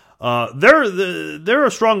 they're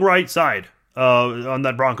a strong right side on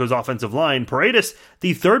that Broncos offensive line. Paredes,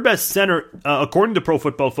 the 3rd best center, according to Pro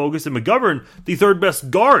Football Focus, and McGovern, the 3rd best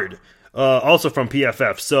guard, also from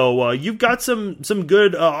PFF. So you've got some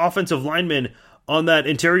good offensive linemen on that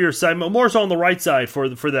interior side, more so on the right side for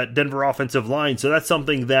that Denver offensive line. So that's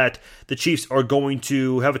something that the Chiefs are going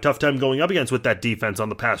to have a tough time going up against with that defense on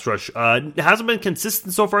the pass rush. It hasn't been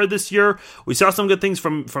consistent so far this year. We saw some good things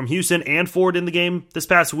from Houston and Ford in the game this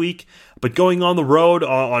past week, but going on the road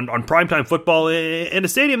on primetime football in a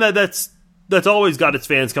stadium that's always got its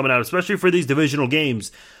fans coming out, especially for these divisional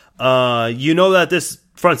games, you know that this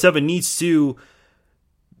front seven needs to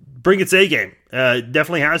bring its A game.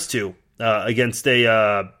 Definitely has to. Against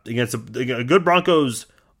a good Broncos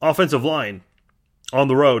offensive line on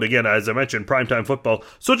the road. Again, as I mentioned, primetime football.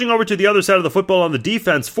 Switching over to the other side of the football on the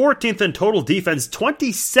defense, 14th in total defense,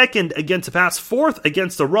 22nd against the pass, 4th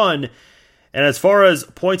against the run. And as far as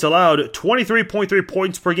points allowed, 23.3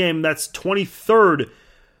 points per game. That's 23rd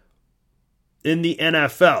in the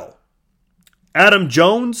NFL. Adam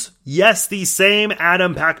Jones, yes, the same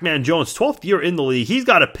Adam Pac-Man Jones, 12th year in the league. He's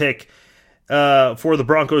got a pick for the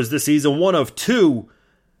Broncos this season, one of 2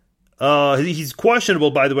 He's questionable,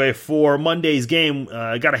 by the way, for Monday's game.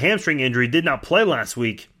 Got a hamstring injury, did not play last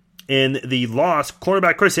week in the loss.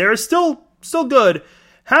 Cornerback Chris Harris, still good,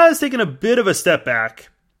 has taken a bit of a step back.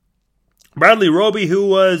 Bradley Roby, who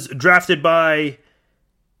was drafted by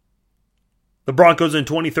the Broncos in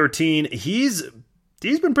 2013, he's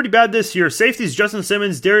been pretty bad this year. Safeties Justin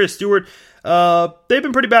Simmons, Darius Stewart, they've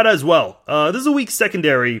been pretty bad as well. This is a weak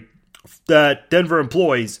secondary that Denver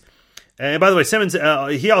employs. And by the way, Simmons,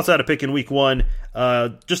 he also had a pick in week 1,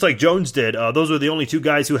 just like Jones did. Those were the only two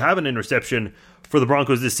guys who have an interception for the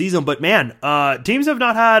Broncos this season. But man, teams have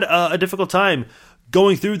not had a difficult time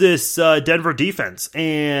going through this Denver defense.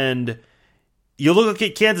 And you look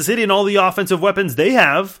at Kansas City and all the offensive weapons they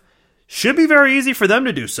have, should be very easy for them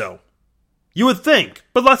to do so. You would think,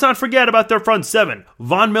 but let's not forget about their front seven.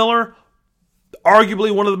 Von Miller,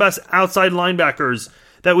 arguably one of the best outside linebackers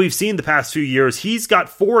that we've seen the past few years. He's got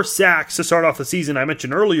 4 sacks to start off the season. I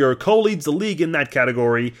mentioned earlier, co-leads the league in that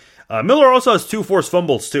category. Miller also has 2 forced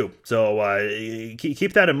fumbles too, so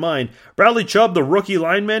keep that in mind. Bradley Chubb, the rookie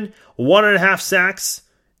lineman, 1.5 sacks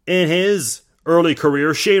in his early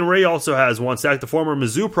career. Shane Ray also has 1 sack, the former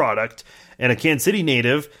Mizzou product and a Kansas City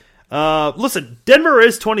native. Listen, Denver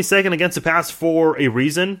is 22nd against the pass for a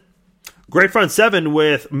reason. Great front seven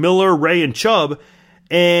with Miller, Ray, and Chubb.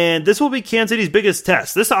 And this will be Kansas City's biggest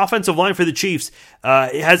test. This offensive line for the Chiefs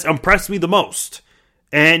has impressed me the most.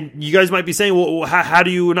 And you guys might be saying, well, how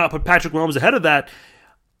do you not put Patrick Mahomes ahead of that?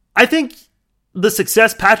 I think the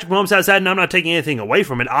success Patrick Mahomes has had, and I'm not taking anything away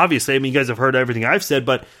from it, obviously. I mean, you guys have heard everything I've said,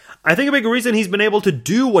 but I think a big reason he's been able to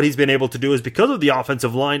do what he's been able to do is because of the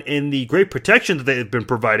offensive line and the great protection that they've been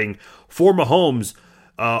providing for Mahomes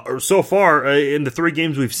so far in the 3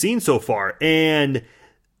 games we've seen so far. And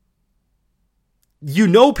you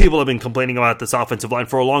know people have been complaining about this offensive line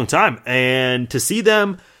for a long time. And to see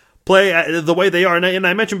them play the way they are, and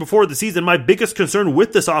I mentioned before the season, my biggest concern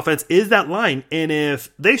with this offense is that line. And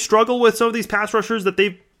if they struggle with some of these pass rushers that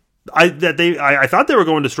I thought they were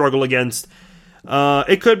going to struggle against,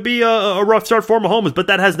 it could be a rough start for Mahomes, but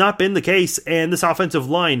that has not been the case, and this offensive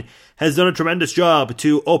line has done a tremendous job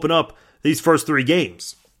to open up these first 3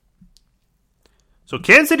 games. So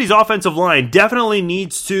Kansas City's offensive line definitely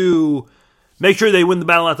needs to make sure they win the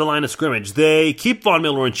battle at the line of scrimmage. They keep Von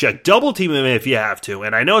Miller in check. Double team him if you have to.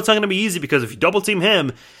 And I know it's not going to be easy because if you double team him,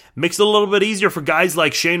 it makes it a little bit easier for guys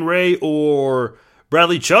like Shane Ray or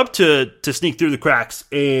Bradley Chubb to sneak through the cracks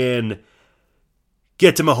and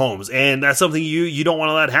get to Mahomes. And that's something you don't want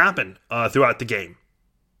to let happen throughout the game.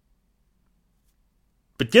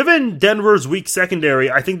 But given Denver's weak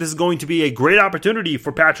secondary, I think this is going to be a great opportunity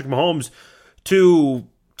for Patrick Mahomes to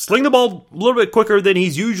sling the ball a little bit quicker than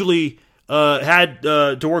he's usually had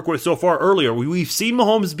to work with so far earlier. We've seen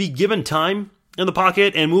Mahomes be given time in the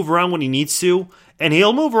pocket and move around when he needs to, and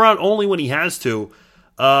he'll move around only when he has to.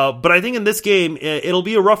 But I think in this game, it'll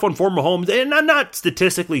be a rough one for Mahomes, and not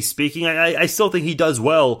statistically speaking. I still think he does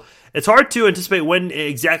well. It's hard to anticipate when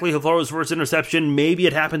exactly he'll throw his first interception. Maybe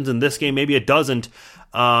it happens in this game, maybe it doesn't.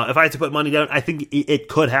 If I had to put money down, I think it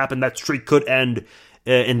could happen. That streak could end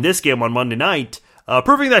in this game on Monday night.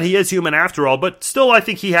 Proving that he is human after all, but still I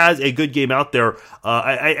think he has a good game out there.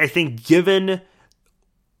 I think given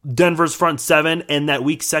Denver's front seven and that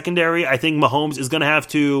weak secondary, I think Mahomes is going to have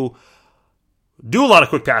to do a lot of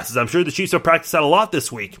quick passes. I'm sure the Chiefs have practiced that a lot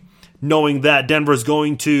this week, knowing that Denver's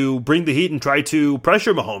going to bring the heat and try to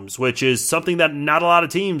pressure Mahomes, which is something that not a lot of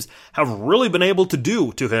teams have really been able to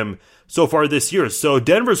do to him so far this year. So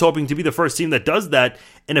Denver's hoping to be the first team that does that,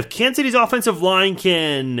 and if Kansas City's offensive line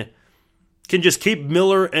can just keep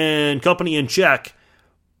Miller and company in check,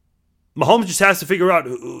 Mahomes just has to figure out,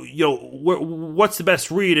 what's the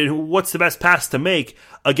best read and what's the best pass to make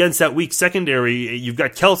against that weak secondary. You've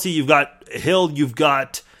got Kelsey, you've got Hill, you've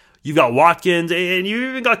got Watkins, and you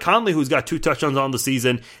even got Conley, who's got 2 touchdowns on the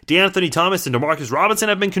season. DeAnthony Thomas and Demarcus Robinson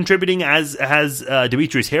have been contributing, as has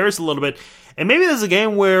Demetrius Harris a little bit. And maybe there's a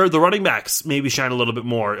game where the running backs maybe shine a little bit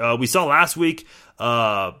more. We saw last week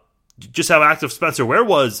just how active Spencer Ware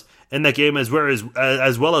was in that game, as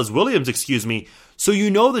well as Williams, So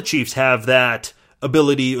the Chiefs have that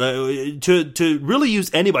ability to really use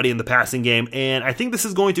anybody in the passing game, and I think this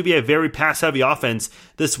is going to be a very pass-heavy offense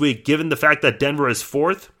this week, given the fact that Denver is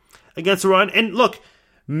 4th against the run. And look,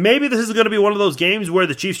 maybe this is going to be one of those games where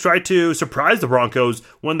the Chiefs try to surprise the Broncos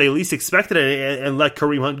when they least expected it and let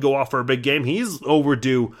Kareem Hunt go off for a big game. He's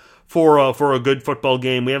overdue for a good football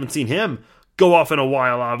game. We haven't seen him go off in a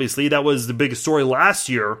while, obviously. That was the biggest story last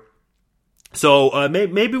year. So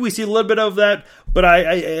maybe we see a little bit of that, but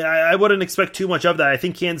I wouldn't expect too much of that. I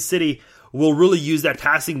think Kansas City will really use that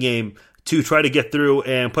passing game to try to get through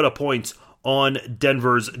and put up points on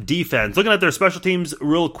Denver's defense. Looking at their special teams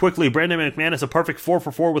real quickly, Brandon McManus, a perfect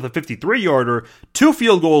 4-for-4 with a 53-yarder, 2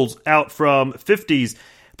 field goals out from 50s.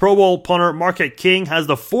 Pro Bowl punter Marquette King has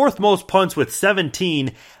the 4th most punts with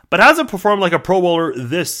 17, but hasn't performed like a Pro Bowler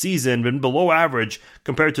this season, been below average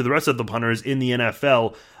compared to the rest of the punters in the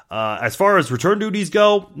NFL. As far as return duties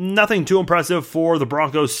go, nothing too impressive for the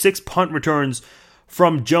Broncos. 6 punt returns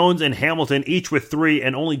from Jones and Hamilton, each with 3,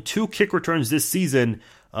 and only 2 kick returns this season,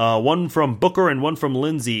 one from Booker and one from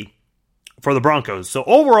Lindsey for the Broncos. So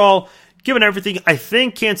overall, given everything, I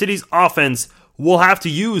think Kansas City's offense will have to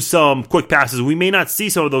use some quick passes. We may not see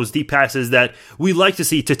some of those deep passes that we like to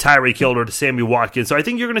see to Tyreek Hill or to Sammy Watkins. So I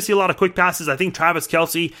think you're going to see a lot of quick passes. I think Travis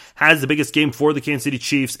Kelce has the biggest game for the Kansas City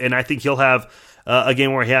Chiefs, and I think he'll have a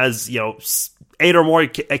game where he has 8 or more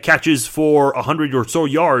catches for 100 or so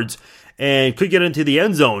yards and could get into the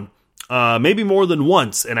end zone maybe more than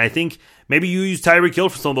once. And I think maybe you use Tyreek Hill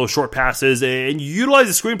for some of those short passes and you utilize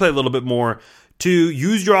the screenplay a little bit more to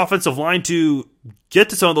use your offensive line to get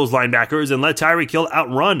to some of those linebackers and let Tyreek Hill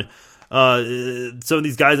outrun some of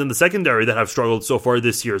these guys in the secondary that have struggled so far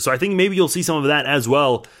this year. So I think maybe you'll see some of that as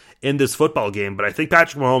well in this football game. But I think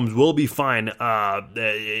Patrick Mahomes will be fine.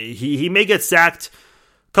 He may get sacked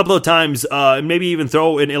couple of times, maybe even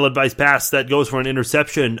throw an ill-advised pass that goes for an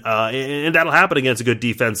interception, and that'll happen against a good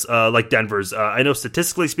defense like Denver's. I know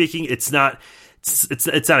statistically speaking, it's not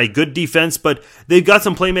a good defense, but they've got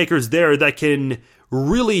some playmakers there that can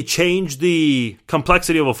really change the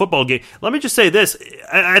complexity of a football game. Let me just say this.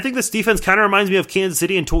 I think this defense kind of reminds me of Kansas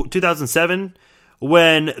City in 2007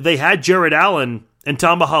 when they had Jared Allen and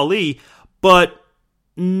Tamba Hali, but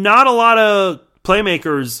not a lot of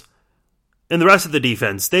playmakers in the rest of the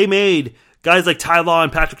defense. They made guys like Ty Law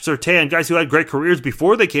and Patrick Surtain, guys who had great careers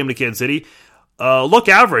before they came to Kansas City, look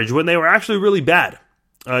average when they were actually really bad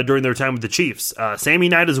during their time with the Chiefs. Sammy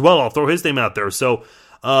Knight as well, I'll throw his name out there. So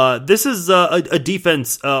this is a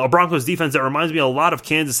defense, a Broncos defense that reminds me a lot of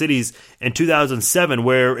Kansas City's in 2007,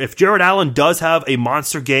 where if Jared Allen does have a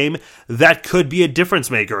monster game, that could be a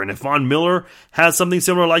difference maker. And if Von Miller has something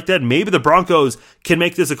similar like that, maybe the Broncos can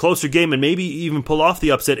make this a closer game and maybe even pull off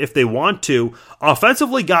the upset if they want to.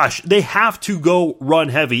 Offensively, gosh, they have to go run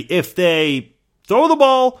heavy. If they throw the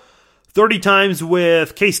ball 30 times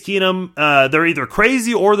with Case Keenum, they're either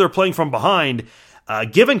crazy or they're playing from behind.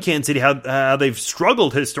 Given Kansas City how they've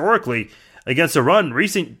struggled historically against the run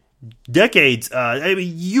recent decades,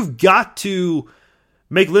 you've got to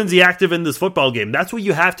make Lindsey active in this football game. That's what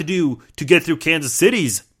you have to do to get through Kansas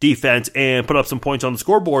City's defense and put up some points on the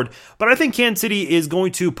scoreboard. But I think Kansas City is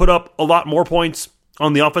going to put up a lot more points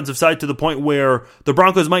on the offensive side to the point where the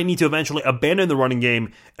Broncos might need to eventually abandon the running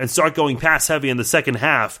game and start going pass heavy in the second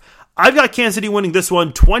half. I've got Kansas City winning this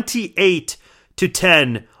one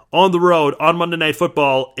 28-10 on the road on Monday Night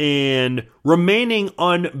Football and remaining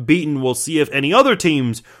unbeaten. We'll see if any other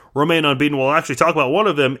teams remain unbeaten. We'll actually talk about one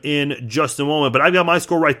of them in just a moment, but I've got my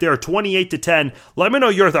score right there, 28-10. Let me know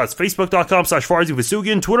your thoughts.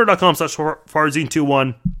 Facebook.com/FarzineVasugian,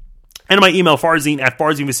 Twitter.com/Farzine21, and my email,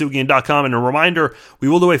 farzine@farzinevasugian.com. And a reminder, we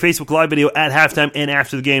will do a Facebook Live video at halftime and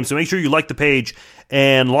after the game, so make sure you like the page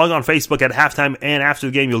and log on Facebook at halftime and after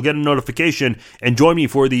the game. You'll get a notification and join me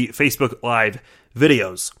for the Facebook Live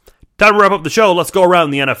videos. Time to wrap up the show. Let's go around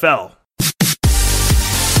the NFL.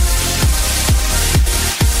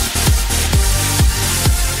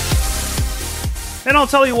 And I'll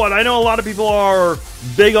tell you what, I know a lot of people are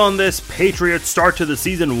big on this Patriots start to the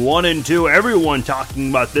season 1-2. Everyone talking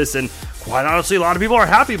about this, and quite honestly, a lot of people are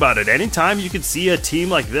happy about it. Anytime you can see a team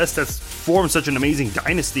like this that's formed such an amazing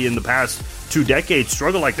dynasty in the past 2 decades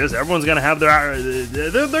struggle like this, everyone's going to have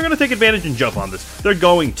they're going to take advantage and jump on this. They're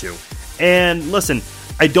going to. And listen,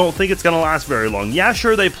 I don't think it's going to last very long. Yeah,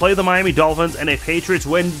 sure, they play the Miami Dolphins, and a Patriots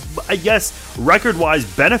win, I guess, record-wise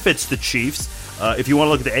benefits the Chiefs, if you want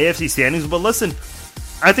to look at the AFC standings. But listen,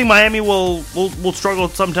 I think Miami will struggle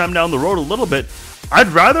sometime down the road a little bit. I'd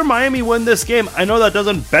rather Miami win this game. I know that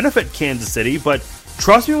doesn't benefit Kansas City, but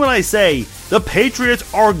trust me when I say the Patriots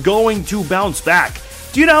are going to bounce back.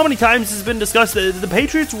 Do you know how many times it's been discussed? The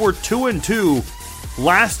Patriots were 2-2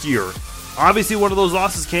 last year. Obviously, one of those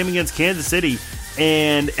losses came against Kansas City,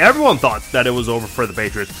 and everyone thought that it was over for the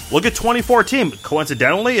Patriots. Look at 2014.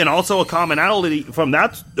 Coincidentally, and also a commonality from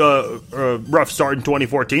that rough start in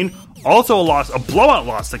 2014, also a blowout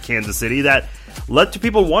loss to Kansas City that led to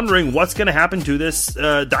people wondering what's going to happen to this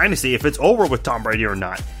dynasty, if it's over with Tom Brady or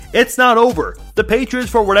not. It's not over. The Patriots,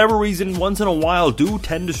 for whatever reason, once in a while do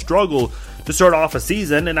tend to struggle to start off a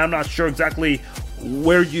season, and I'm not sure exactly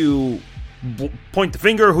where you point the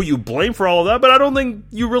finger, who you blame for all of that, but I don't think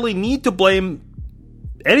you really need to blame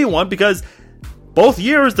anyone because both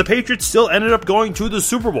years, the Patriots still ended up going to the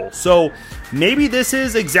Super Bowl. So maybe this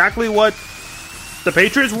is exactly what the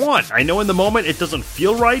Patriots want. I know in the moment it doesn't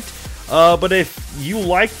feel right, but if you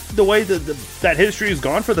like the way that history has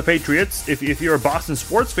gone for the Patriots, if you're a Boston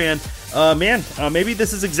sports fan, maybe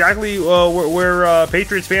this is exactly where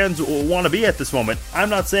Patriots fans want to be at this moment. I'm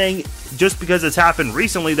not saying just because it's happened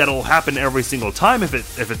recently that it'll happen every single time if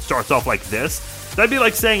it starts off like this. That'd be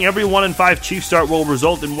like saying every 1-5 Chiefs start will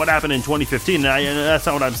result in what happened in 2015. And that's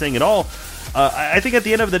not what I'm saying at all. I think at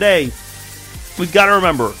the end of the day, we've got to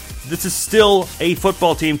remember, this is still a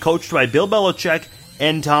football team coached by Bill Belichick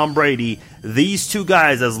and Tom Brady. These two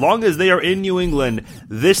guys, as long as they are in New England,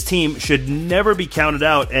 this team should never be counted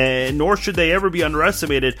out, and nor should they ever be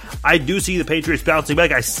underestimated. I do see the Patriots bouncing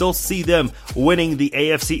back. I still see them winning the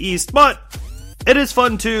AFC East, but it is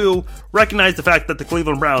fun to recognize the fact that the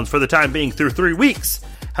Cleveland Browns, for the time being through 3 weeks,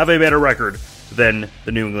 have a better record than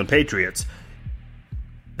the New England Patriots.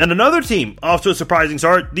 And another team off to a surprising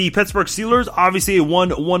start, the Pittsburgh Steelers, obviously a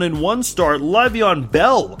 1-1 start. Le'Veon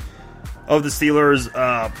Bell of the Steelers,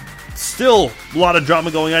 still a lot of drama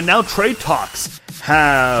going on. Now trade talks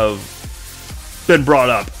have been brought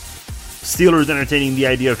up. Steelers entertaining the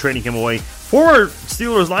idea of trading him away. Former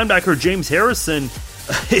Steelers linebacker James Harrison,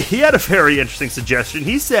 he had a very interesting suggestion.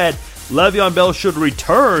 He said Le'Veon Bell should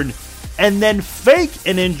return and then fake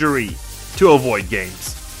an injury to avoid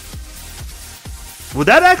games. Would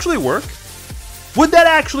that actually work? Would that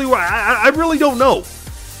actually work? I really don't know.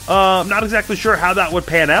 I'm not exactly sure how that would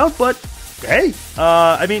pan out, but hey.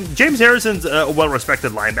 James Harrison's a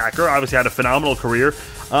well-respected linebacker. Obviously had a phenomenal career.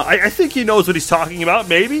 I think he knows what he's talking about,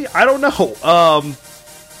 maybe. I don't know.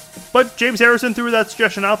 But James Harrison threw that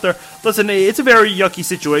suggestion out there. Listen, it's a very yucky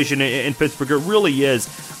situation in Pittsburgh. It really is.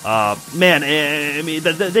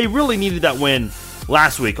 They really needed that win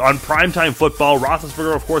last week on primetime football.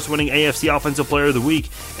 Roethlisberger, of course, winning AFC Offensive Player of the Week,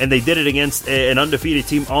 and they did it against an undefeated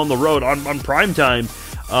team on the road on primetime.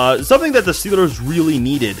 Something that the Steelers really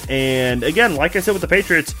needed. And again, like I said with the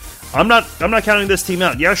Patriots, I'm not counting this team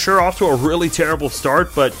out. Yeah, sure, off to a really terrible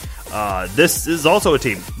start, but this is also a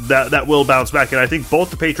team that will bounce back, and I think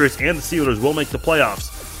both the Patriots and the Steelers will make the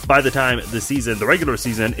playoffs by the time the regular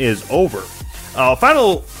season is over.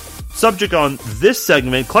 Final subject on this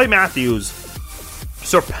segment, Clay Matthews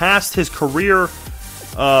surpassed his career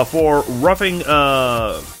for roughing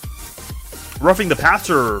the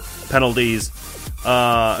passer penalties,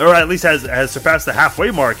 or at least has surpassed the halfway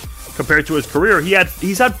mark compared to his career.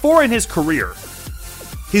 He's had 4 in his career.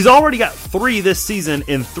 He's already got 3 this season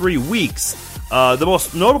in 3 weeks. The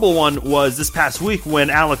most notable one was this past week when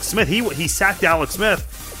Alex Smith, he sacked Alex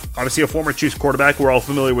Smith, obviously a former Chiefs quarterback. We're all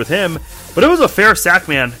familiar with him, but it was a fair sack,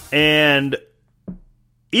 man. And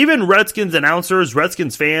even Redskins announcers,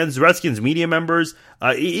 Redskins fans, Redskins media members,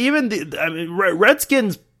 Redskins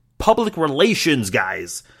public relations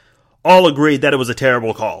guys all agreed that it was a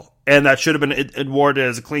terrible call and that should have been awarded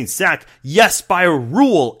as a clean sack. Yes, by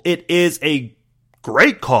rule, it is a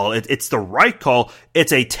great call. It's the right call.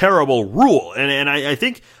 It's a terrible rule. And I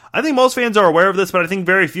think most fans are aware of this, but I think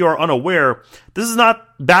very few are unaware. This is not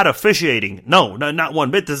bad officiating. No, not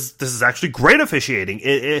one bit. This is actually great officiating.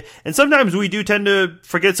 And sometimes we do tend to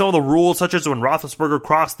forget some of the rules, such as when Roethlisberger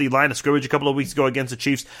crossed the line of scrimmage a couple of weeks ago against the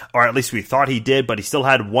Chiefs, or at least we thought he did, but he still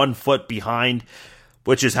had 1 foot behind,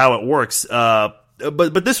 which is how it works.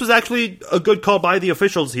 But this was actually a good call by the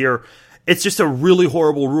officials here. It's just a really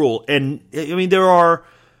horrible rule. And I mean, there are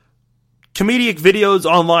comedic videos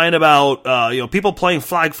online about people playing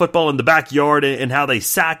flag football in the backyard and how they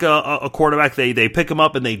sack a quarterback. They pick them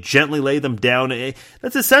up and they gently lay them down.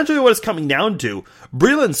 That's essentially what it's coming down to.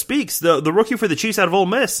 Breeland Speaks, the rookie for the Chiefs out of Ole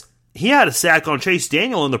Miss, he had a sack on Chase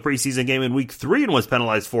Daniel in the preseason game in Week 3 and was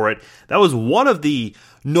penalized for it. That was one of the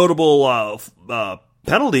notable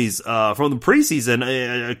penalties from the preseason,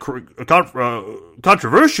 a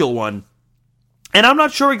controversial one. And I'm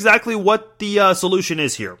not sure exactly what the solution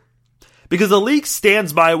is here, because the league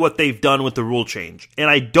stands by what they've done with the rule change, and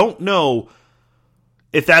I don't know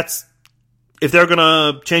if they're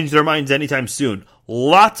gonna change their minds anytime soon.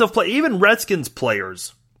 Lots of even Redskins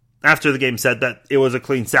players after the game said that it was a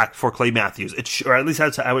clean sack for Clay Matthews, or at least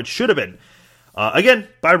that's how it should have been. Again,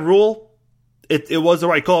 by rule, it was the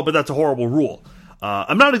right call, but that's a horrible rule.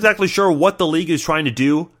 I'm not exactly sure what the league is trying to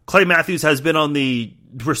do. Clay Matthews has been on the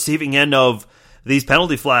receiving end of these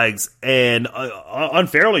penalty flags, and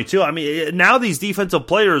unfairly too. I mean, now these defensive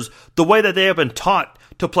players, the way that they have been taught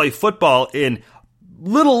to play football in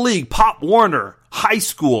Little League, Pop Warner, high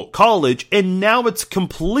school, college, and now it's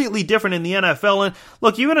completely different in the NFL. And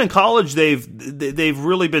look, even in college, they've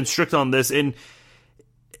really been strict on this, and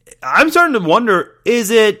I'm starting to wonder, is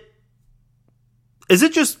it is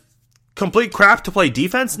it just complete crap to play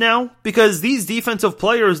defense now? Because these defensive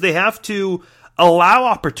players, they have to allow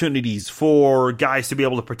opportunities for guys to be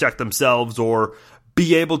able to protect themselves or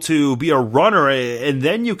be able to be a runner, and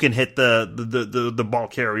then you can hit the ball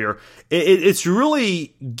carrier. It's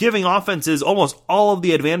really giving offenses almost all of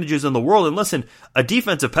the advantages in the world. And listen, a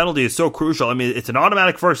defensive penalty is so crucial. I mean, it's an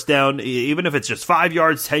automatic first down, even if it's just 5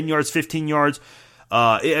 yards, 10 yards, 15 yards.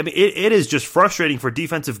 It is just frustrating for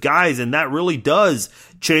defensive guys, and that really does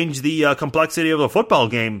change the complexity of the football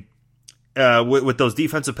game with those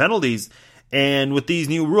defensive penalties and with these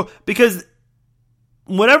new rules. Because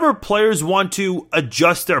whenever players want to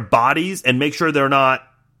adjust their bodies and make sure they're not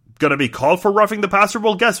going to be called for roughing the passer,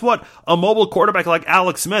 well, guess what? A mobile quarterback like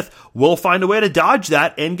Alex Smith will find a way to dodge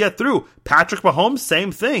that and get through. Patrick Mahomes,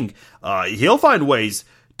 same thing. He'll find ways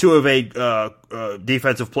to evade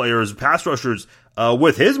defensive players, pass rushers,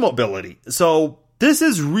 with his mobility. So this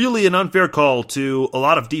is really an unfair call to a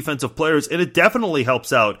lot of defensive players, and it definitely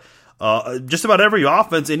helps out just about every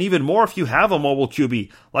offense, and even more if you have a mobile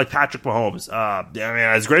QB like Patrick Mahomes.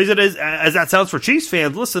 As great as that sounds for Chiefs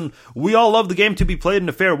fans, listen, we all love the game to be played in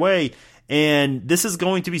a fair way, and this is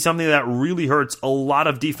going to be something that really hurts a lot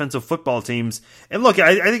of defensive football teams. And look,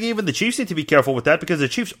 I think even the Chiefs need to be careful with that, because the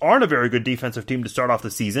Chiefs aren't a very good defensive team to start off the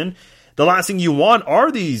season. The last thing you want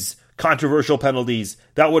are these controversial penalties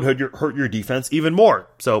that would hurt your defense even more.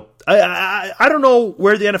 So I don't know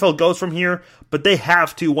where the NFL goes from here, but they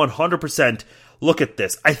have to 100% look at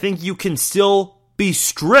this. I think you can still be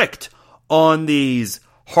strict on these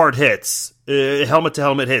hard hits,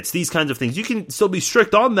 helmet-to-helmet hits, these kinds of things. You can still be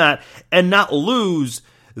strict on that and not lose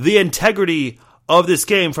the integrity of this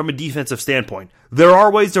game from a defensive standpoint. There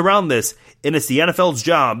are ways around this, and it's the NFL's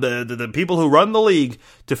job, the people who run the league,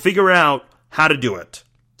 to figure out how to do it.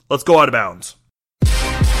 Let's go out of bounds.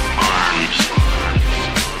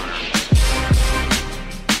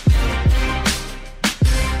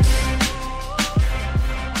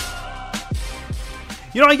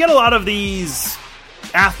 I get a lot of these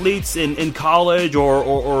athletes in college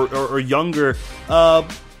or younger.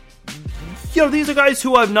 These are guys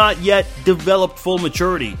who have not yet developed full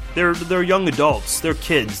maturity. They're young adults. They're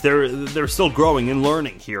kids. They're still growing and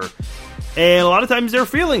learning here. And a lot of times their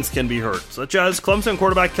feelings can be hurt, such as Clemson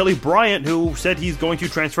quarterback Kelly Bryant, who said he's going to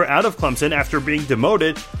transfer out of Clemson after being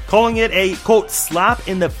demoted, calling it a, quote, slap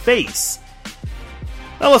in the face.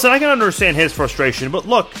 Now listen, I can understand his frustration, but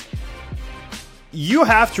look, you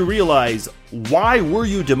have to realize, why were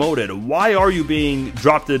you demoted? Why are you being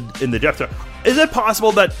dropped in the depth chart? Is it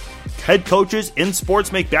possible that head coaches in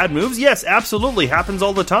sports make bad moves? Yes, absolutely. Happens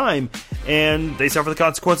all the time. And they suffer the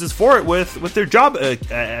consequences for it with their job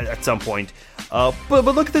at some point. But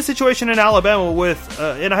look at the situation in Alabama with,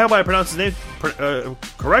 and I hope I pronounce his name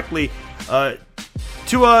correctly,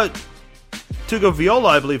 Tua Tagovailoa,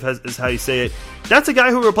 I believe is how you say it. That's a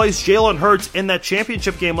guy who replaced Jalen Hurts in that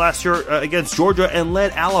championship game last year against Georgia and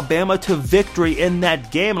led Alabama to victory in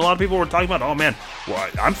that game. And a lot of people were talking about, oh man, well,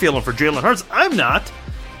 I'm feeling for Jalen Hurts. I'm not.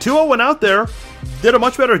 Tua went out there, did a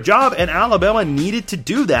much better job, and Alabama needed to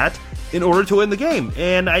do that in order to win the game.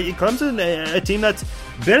 And Clemson, a team that's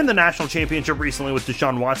been in the national championship recently with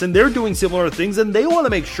Deshaun Watson, they're doing similar things, and they want to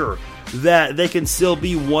make sure that they can still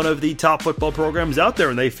be one of the top football programs out there.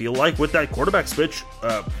 And they feel like with that quarterback switch,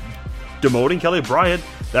 demoting Kelly Bryant,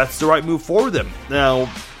 that's the right move for them.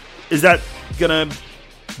 Now, is that going to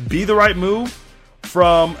be the right move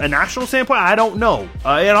from a national standpoint? I don't know.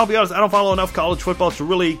 And I'll be honest, I don't follow enough college football to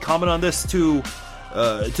really comment on this to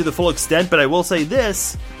the full extent, but I will say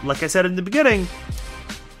this, like I said in the beginning,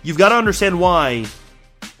 you've got to understand why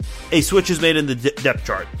a switch is made in the depth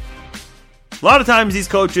chart. A lot of times these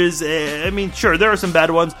coaches, sure, there are some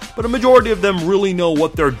bad ones, but a majority of them really know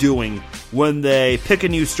what they're doing when they pick a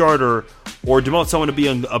new starter or demote someone to be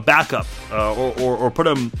a backup or put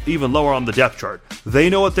them even lower on the depth chart. They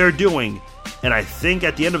know what they're doing, and I think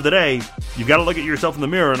at the end of the day, you've got to look at yourself in the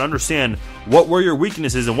mirror and understand what were your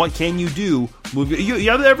weaknesses and what can you do.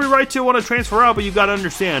 You have every right to want to transfer out, but you've got to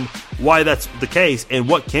understand why that's the case and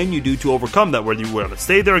what can you do to overcome that, whether you want to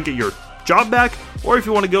stay there and get your job back or if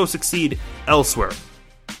you want to go succeed elsewhere.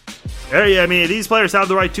 These players have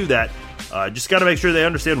the right to that. Just got to make sure they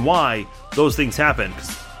understand why those things happen,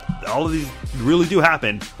 because all of these really do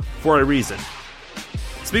happen for a reason.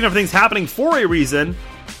 Speaking of things happening for a reason,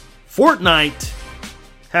 Fortnite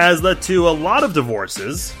has led to a lot of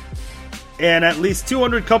divorces, and at least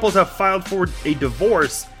 200 couples have filed for a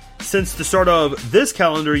divorce since the start of this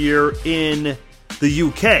calendar year in the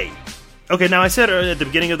UK. Okay, now I said at the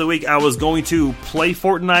beginning of the week I was going to play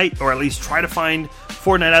Fortnite, or at least try to find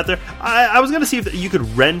Fortnite out there. I was going to see if you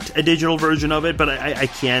could rent a digital version of it, but I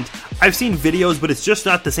can't. I've seen videos, but it's just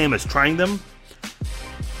not the same as trying them.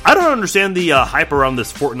 I don't understand the hype around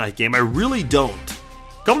this Fortnite game. I really don't.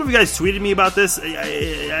 A couple of you guys tweeted me about this.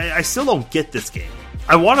 I still don't get this game.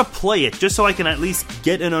 I want to play it just so I can at least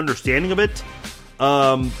get an understanding of it.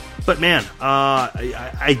 But man,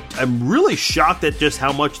 I'm really shocked at just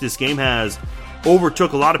how much this game has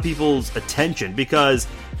overtook a lot of people's attention, because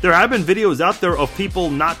there have been videos out there of people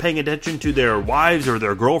not paying attention to their wives or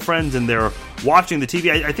their girlfriends, and they're watching the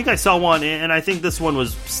TV. I think I saw one, and I think this one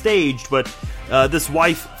was staged, but this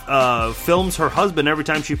wife films her husband every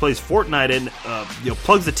time she plays Fortnite, and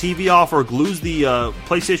plugs the TV off or glues the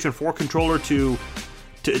PlayStation 4 controller to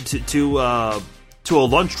a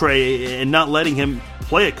lunch tray and not letting him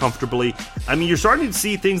play it comfortably. I mean, you're starting to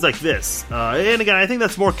see things like this. And again, I think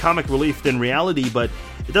that's more comic relief than reality, but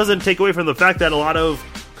it doesn't take away from the fact that a lot of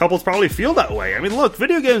couples probably feel that way. I mean, look,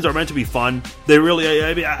 video games are meant to be fun. They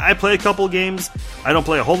really, I play a couple games. I don't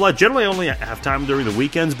play a whole lot. Generally, I only have time during the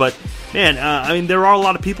weekends, but man, I mean, there are a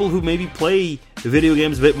lot of people who maybe play video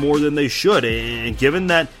games a bit more than they should, and given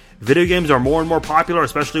that video games are more and more popular,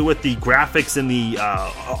 especially with the graphics and the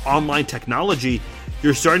online technology,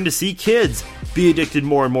 you're starting to see kids be addicted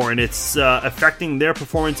more and more, and it's affecting their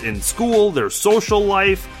performance in school, their social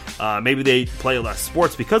life. Maybe they play less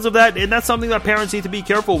sports because of that, and that's something that parents need to be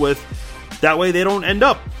careful with. That way they don't end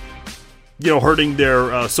up, hurting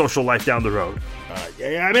their social life down the road.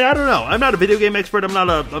 I mean, I don't know. I'm not a video game expert. I'm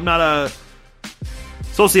not a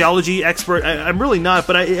sociology expert. I'm really not,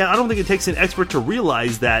 but I don't think it takes an expert to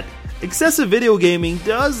realize that excessive video gaming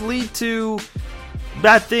does lead to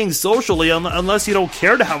bad things socially, unless you don't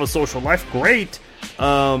care to have a social life. Great.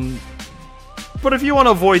 But if you want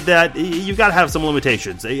to avoid that, you've got to have some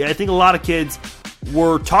limitations. I think a lot of kids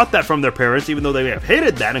were taught that from their parents, even though they may have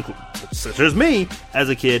hated that, such as me as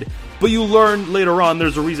a kid, but you learn later on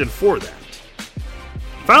there's a reason for that.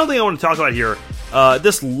 Final thing I want to talk about here,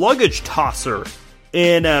 this luggage tosser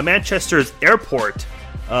in Manchester's airport.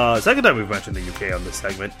 Second time we've mentioned the UK on this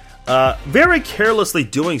segment. Very carelessly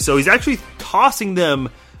doing so. He's actually tossing them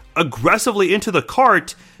aggressively into the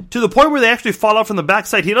cart to the point where they actually fall off from the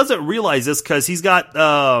backside. He doesn't realize this because he's got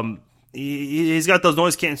those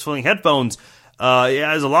noise canceling headphones,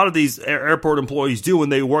 as a lot of these airport employees do when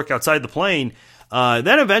they work outside the plane.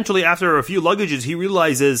 Then eventually, after a few luggages, he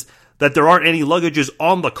realizes that there aren't any luggages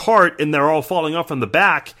on the cart and they're all falling off from the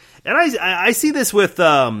back. And I see this with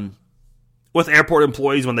airport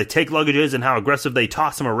employees when they take luggages and how aggressive they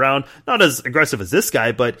toss them around. Not as aggressive as this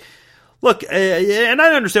guy, but look, and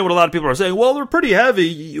I understand what a lot of people are saying. Well, they're pretty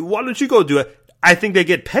heavy. Why don't you go do it? I think they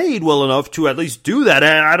get paid well enough to at least do that.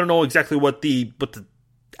 And I don't know exactly what the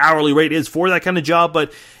hourly rate is for that kind of job,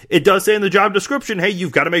 but it does say in the job description, hey,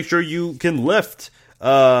 you've got to make sure you can lift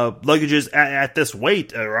luggages at this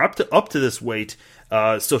weight, or up to this weight.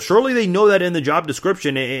 So surely they know that in the job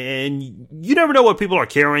description, and you never know what people are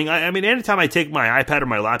carrying. I mean, anytime I take my iPad or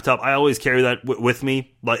my laptop, I always carry that with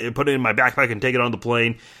me, like put it in my backpack and take it on the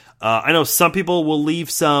plane. I know some people will leave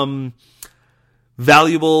some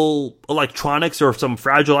valuable electronics or some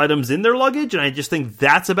fragile items in their luggage, and I just think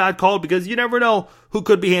that's a bad call, because you never know who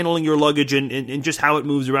could be handling your luggage and just how it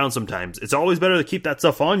moves around sometimes. It's always better to keep that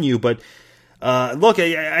stuff on you, but look,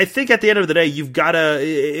 I think at the end of the day, you've got to,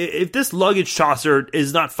 if this luggage tosser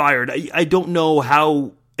is not fired, I don't know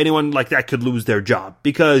how anyone like that could lose their job,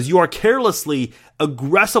 because you are carelessly,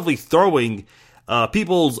 aggressively throwing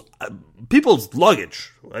people's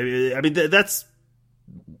luggage. I mean, that's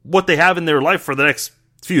what they have in their life for the next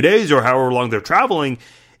few days or however long they're traveling,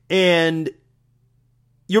 and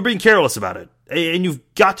you're being careless about it. And you've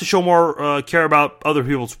got to show more care about other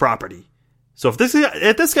people's property. So if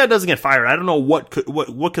this guy doesn't get fired, I don't know what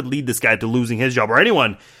could lead this guy to losing his job, or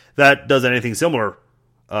anyone that does anything similar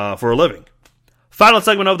for a living. Final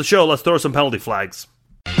segment of the show. Let's throw some penalty flags.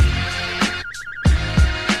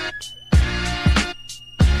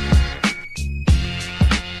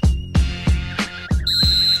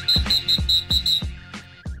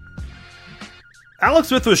 Alex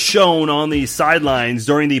Smith was shown on the sidelines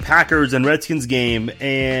during the Packers and Redskins game,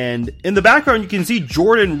 and in the background you can see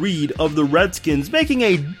Jordan Reed of the Redskins making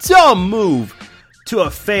a dumb move to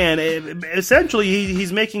a fan. Essentially,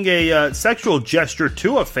 he's making a sexual gesture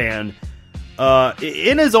to a fan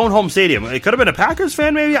in his own home stadium. It could have been a Packers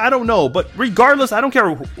fan, maybe, I don't know, but regardless, I don't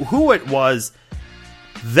care who it was,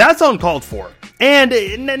 that's uncalled for. And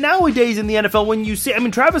nowadays in the NFL, when you see, I mean,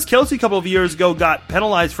 Travis Kelce a couple of years ago got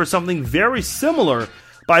penalized for something very similar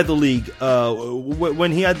by the league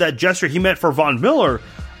when he had that gesture he meant for Von Miller.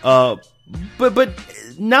 But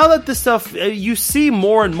now that this stuff, you see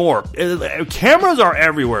more and more. Cameras are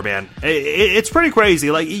everywhere, man. It's pretty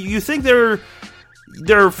crazy. Like, you think there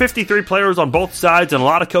are 53 players on both sides and a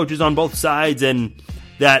lot of coaches on both sides, and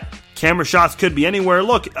that camera shots could be anywhere.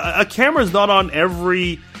 Look, a camera's not on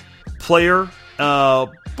every player,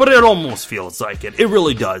 but it almost feels like it. It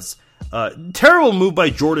really does. Terrible move by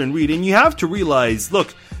Jordan Reed, and you have to realize,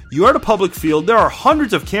 look, you're at a public field. There are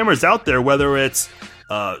hundreds of cameras out there, whether it's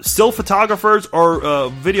still photographers or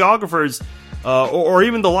videographers, or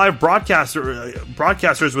even the live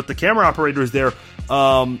broadcasters with the camera operators there.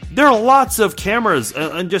 There are lots of cameras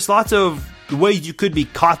and just lots of ways you could be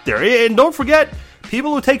caught there. And don't forget,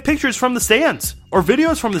 people who take pictures from the stands or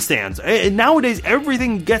videos from the stands. And nowadays,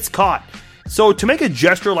 everything gets caught. So to make a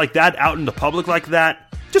gesture like that out in the public like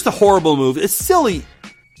that, just a horrible move. It's silly,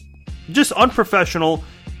 just unprofessional,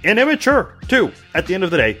 and immature, too, at the end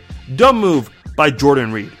of the day. Dumb move by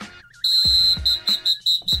Jordan Reed.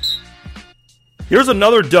 Here's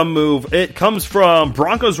another dumb move. It comes from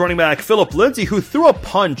Broncos running back Phillip Lindsay, who threw a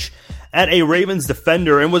punch at a Ravens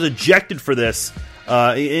defender and was ejected for this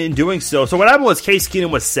in doing so. So what happened was Case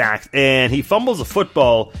Keenum was sacked, and he fumbles a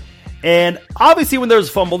football. And obviously when there's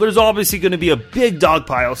a fumble, there's obviously going to be a big dog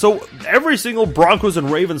pile. So every single Broncos and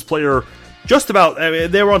Ravens player, just about,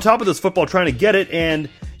 they were on top of this football trying to get it, and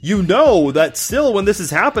you know that still when this is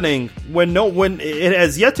happening, when it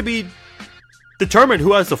has yet to be determined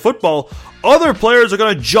who has the football, other players are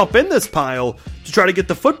going to jump in this pile to try to get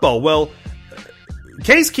the football. Well,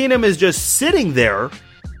 Case Keenum is just sitting there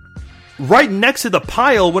right next to the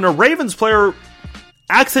pile when a Ravens player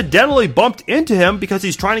accidentally bumped into him because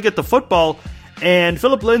he's trying to get the football, and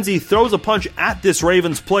Phillip Lindsay throws a punch at this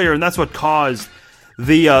Ravens player, and that's what caused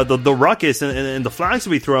the ruckus and the flags to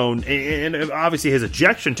be thrown, and obviously his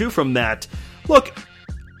ejection too from that. Look,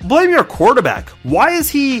 blame your quarterback. Why is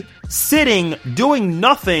he sitting, doing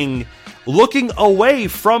nothing, looking away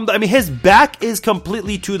from his back is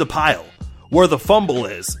completely to the pile where the fumble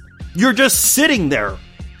is. You're just sitting there.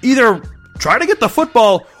 Either try to get the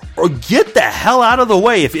football or get the hell out of the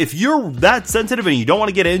way. If you're that sensitive and you don't want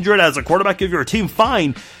to get injured as a quarterback of your team,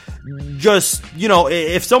 fine. Just,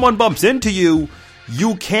 if someone bumps into you,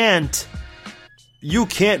 you can't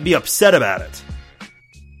be upset about it.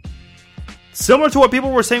 Similar to what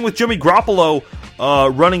people were saying with Jimmy Garoppolo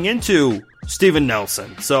running into Steven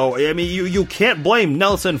Nelson. So, you can't blame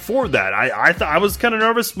Nelson for that. I was kind of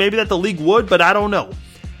nervous maybe that the league would, but I don't know.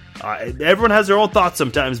 Everyone has their own thoughts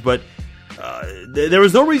sometimes, but there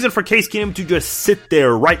was no reason for Case Keenum to just sit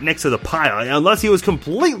there right next to the pile, unless he was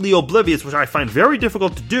completely oblivious, which I find very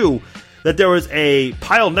difficult to do, that there was a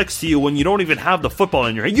pile next to you when you don't even have the football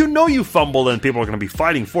in your hand. You know you fumbled and people are going to be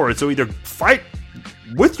fighting for it, so either fight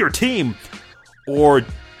with your team or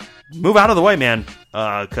move out of the way, man,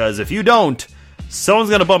 because if you don't, someone's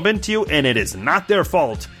going to bump into you, and it is not their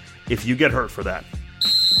fault if you get hurt for that.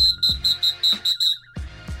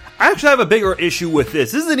 I actually have a bigger issue with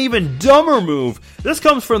this. This is an even dumber move. This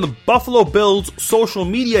comes from the Buffalo Bills social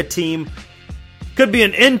media team. Could be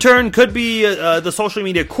an intern, could be the social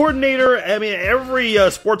media coordinator. Every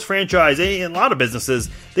sports franchise, a lot of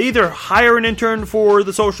businesses, they either hire an intern for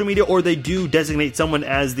the social media or they do designate someone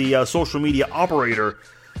as the social media operator.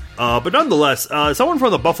 But nonetheless, someone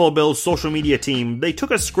from the Buffalo Bills social media team, they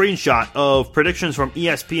took a screenshot of predictions from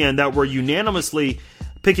ESPN that were unanimously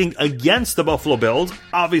picking against the Buffalo Bills.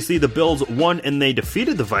 Obviously, the Bills won and they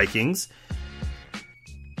defeated the Vikings.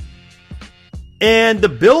 And the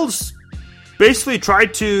Bills basically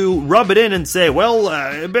tried to rub it in and say,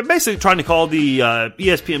 basically trying to call the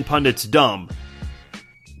ESPN pundits dumb.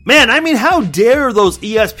 Man, how dare those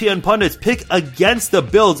ESPN pundits pick against the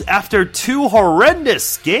Bills after two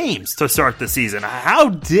horrendous games to start the season? How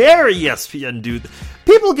dare ESPN do that?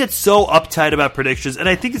 People get so uptight about predictions, and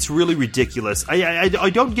I think it's really ridiculous. I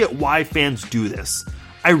don't get why fans do this.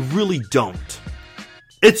 I really don't.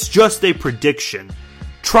 It's just a prediction.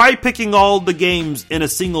 Try picking all the games in a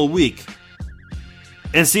single week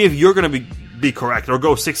and see if you're going to be correct, or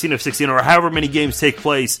go 16 of 16, or however many games take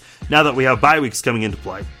place now that we have bye weeks coming into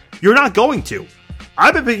play. You're not going to.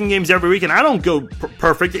 I've been picking games every week, and I don't go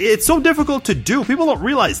perfect. It's so difficult to do. People don't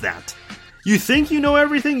realize that. You think you know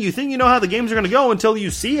everything. You think you know how the games are going to go until you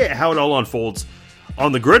see it, how it all unfolds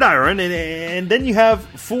on the gridiron. And then you have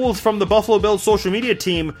fools from the Buffalo Bills social media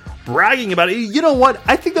team bragging about it. You know what?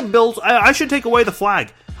 I think the Bills, I should take away the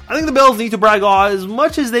flag. I think the Bills need to brag as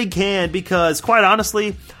much as they can, because quite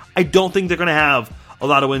honestly, I don't think they're going to have a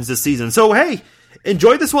lot of wins this season. So, hey,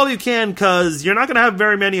 enjoy this while you can, because you're not going to have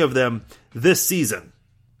very many of them this season.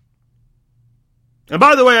 And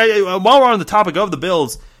by the way, while we're on the topic of the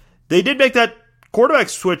Bills, they did make that quarterback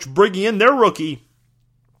switch, bringing in their rookie.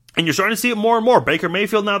 And you're starting to see it more and more. Baker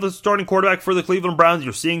Mayfield now the starting quarterback for the Cleveland Browns.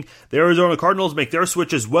 You're seeing the Arizona Cardinals make their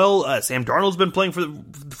switch as well. Sam Darnold's been playing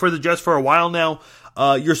for the Jets for a while now.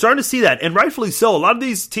 You're starting to see that, and rightfully so. A lot of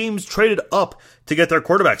these teams traded up to get their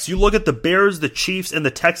quarterbacks. You look at the Bears, the Chiefs, and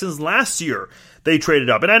the Texans last year. They traded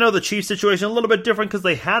up. And I know the Chiefs situation a little bit different because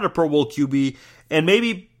they had a Pro Bowl QB, and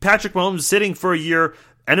maybe Patrick Mahomes sitting for a year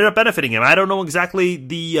ended up benefiting him. I don't know exactly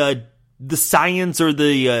the science or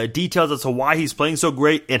the details as to why he's playing so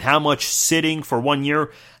great and how much sitting for 1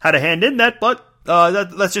 year had a hand in that, but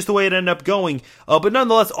that's just the way it ended up going. But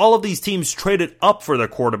nonetheless, all of these teams traded up for their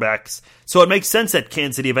quarterbacks, so it makes sense that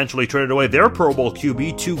Kansas City eventually traded away their Pro Bowl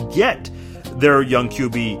QB to get their young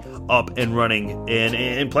QB up and running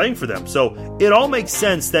and playing for them. So it all makes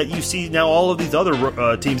sense that you see now all of these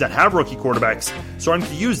other teams that have rookie quarterbacks starting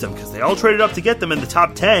to use them because they all traded up to get them in the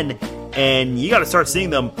top 10, and you got to start seeing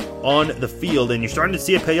them on the field, and you're starting to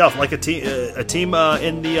see it pay off, like a team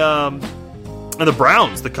in the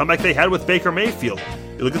Browns, the comeback they had with Baker Mayfield.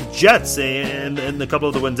 You look at the Jets and a couple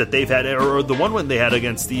of the wins that they've had, or the one win they had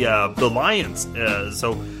against the Lions.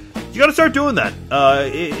 So you got to start doing that,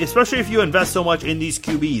 especially if you invest so much in these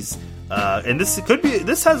QBs. And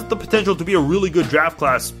this has the potential to be a really good draft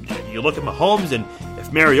class. You look at Mahomes, and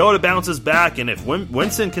if Mariota bounces back, and if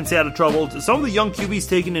Winston can stay out of trouble, some of the young QBs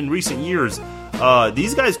taken in recent years,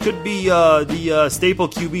 these guys could be the staple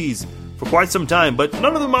QBs for quite some time. But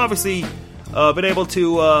none of them obviously been able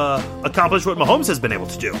to accomplish what Mahomes has been able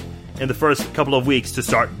to do in the first couple of weeks to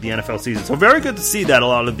start the NFL season. So very good to see that a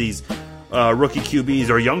lot of these rookie QBs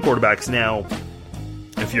or young quarterbacks now,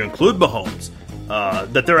 if you include Mahomes,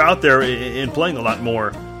 that they're out there and playing a lot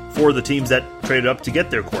more for the teams that traded up to get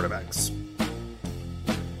their quarterbacks.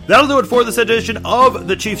 That'll do it for this edition of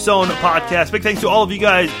the Chiefs Zone podcast. Big thanks to all of you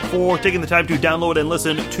guys for taking the time to download and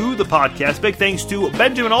listen to the podcast. Big thanks to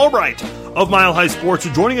Benjamin Albright of Mile High Sports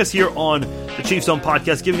for joining us here on the Chiefs Zone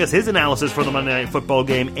podcast, giving us his analysis for the Monday Night Football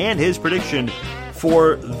game and his prediction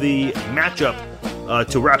for the matchup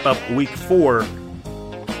to wrap up Week 4.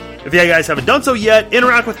 If you guys haven't done so yet,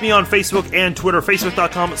 interact with me on Facebook and Twitter,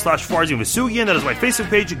 facebook.com/FarziMasugian. That is my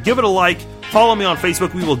Facebook page. Give it a like. Follow me on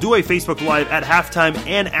Facebook. We will do a Facebook Live at halftime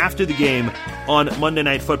and after the game on Monday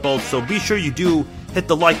Night Football. So be sure you do hit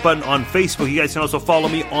the like button on Facebook. You guys can also follow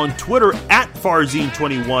me on Twitter at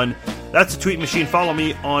Farzine21. That's the tweet machine. Follow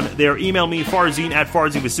me on there. Email me,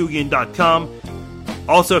 farzine@FarziMasugian.com.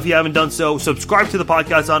 Also, if you haven't done so, subscribe to the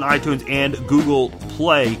podcast on iTunes and Google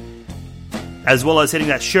Play, as well as hitting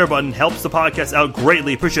that share button. Helps the podcast out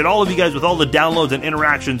greatly. Appreciate all of you guys with all the downloads and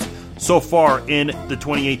interactions so far in the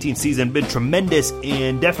 2018 season. Been tremendous,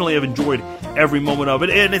 and definitely have enjoyed every moment of it.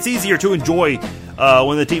 And it's easier to enjoy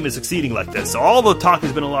when the team is succeeding like this. So all the talk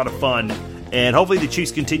has been a lot of fun, and hopefully the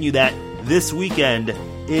Chiefs continue that this weekend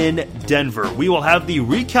in Denver. We will have the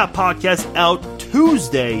recap podcast out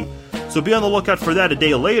Tuesday, so be on the lookout for that a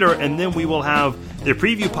day later, and then we will have the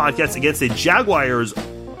preview podcast against the Jaguars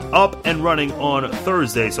up and running on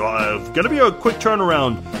Thursday. So going to be a quick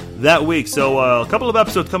turnaround that week. So a couple of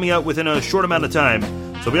episodes coming out within a short amount of time.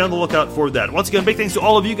 So be on the lookout for that. Once again, big thanks to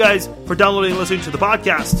all of you guys for downloading and listening to the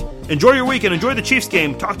podcast. Enjoy your week and enjoy the Chiefs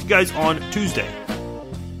game. Talk to you guys on Tuesday.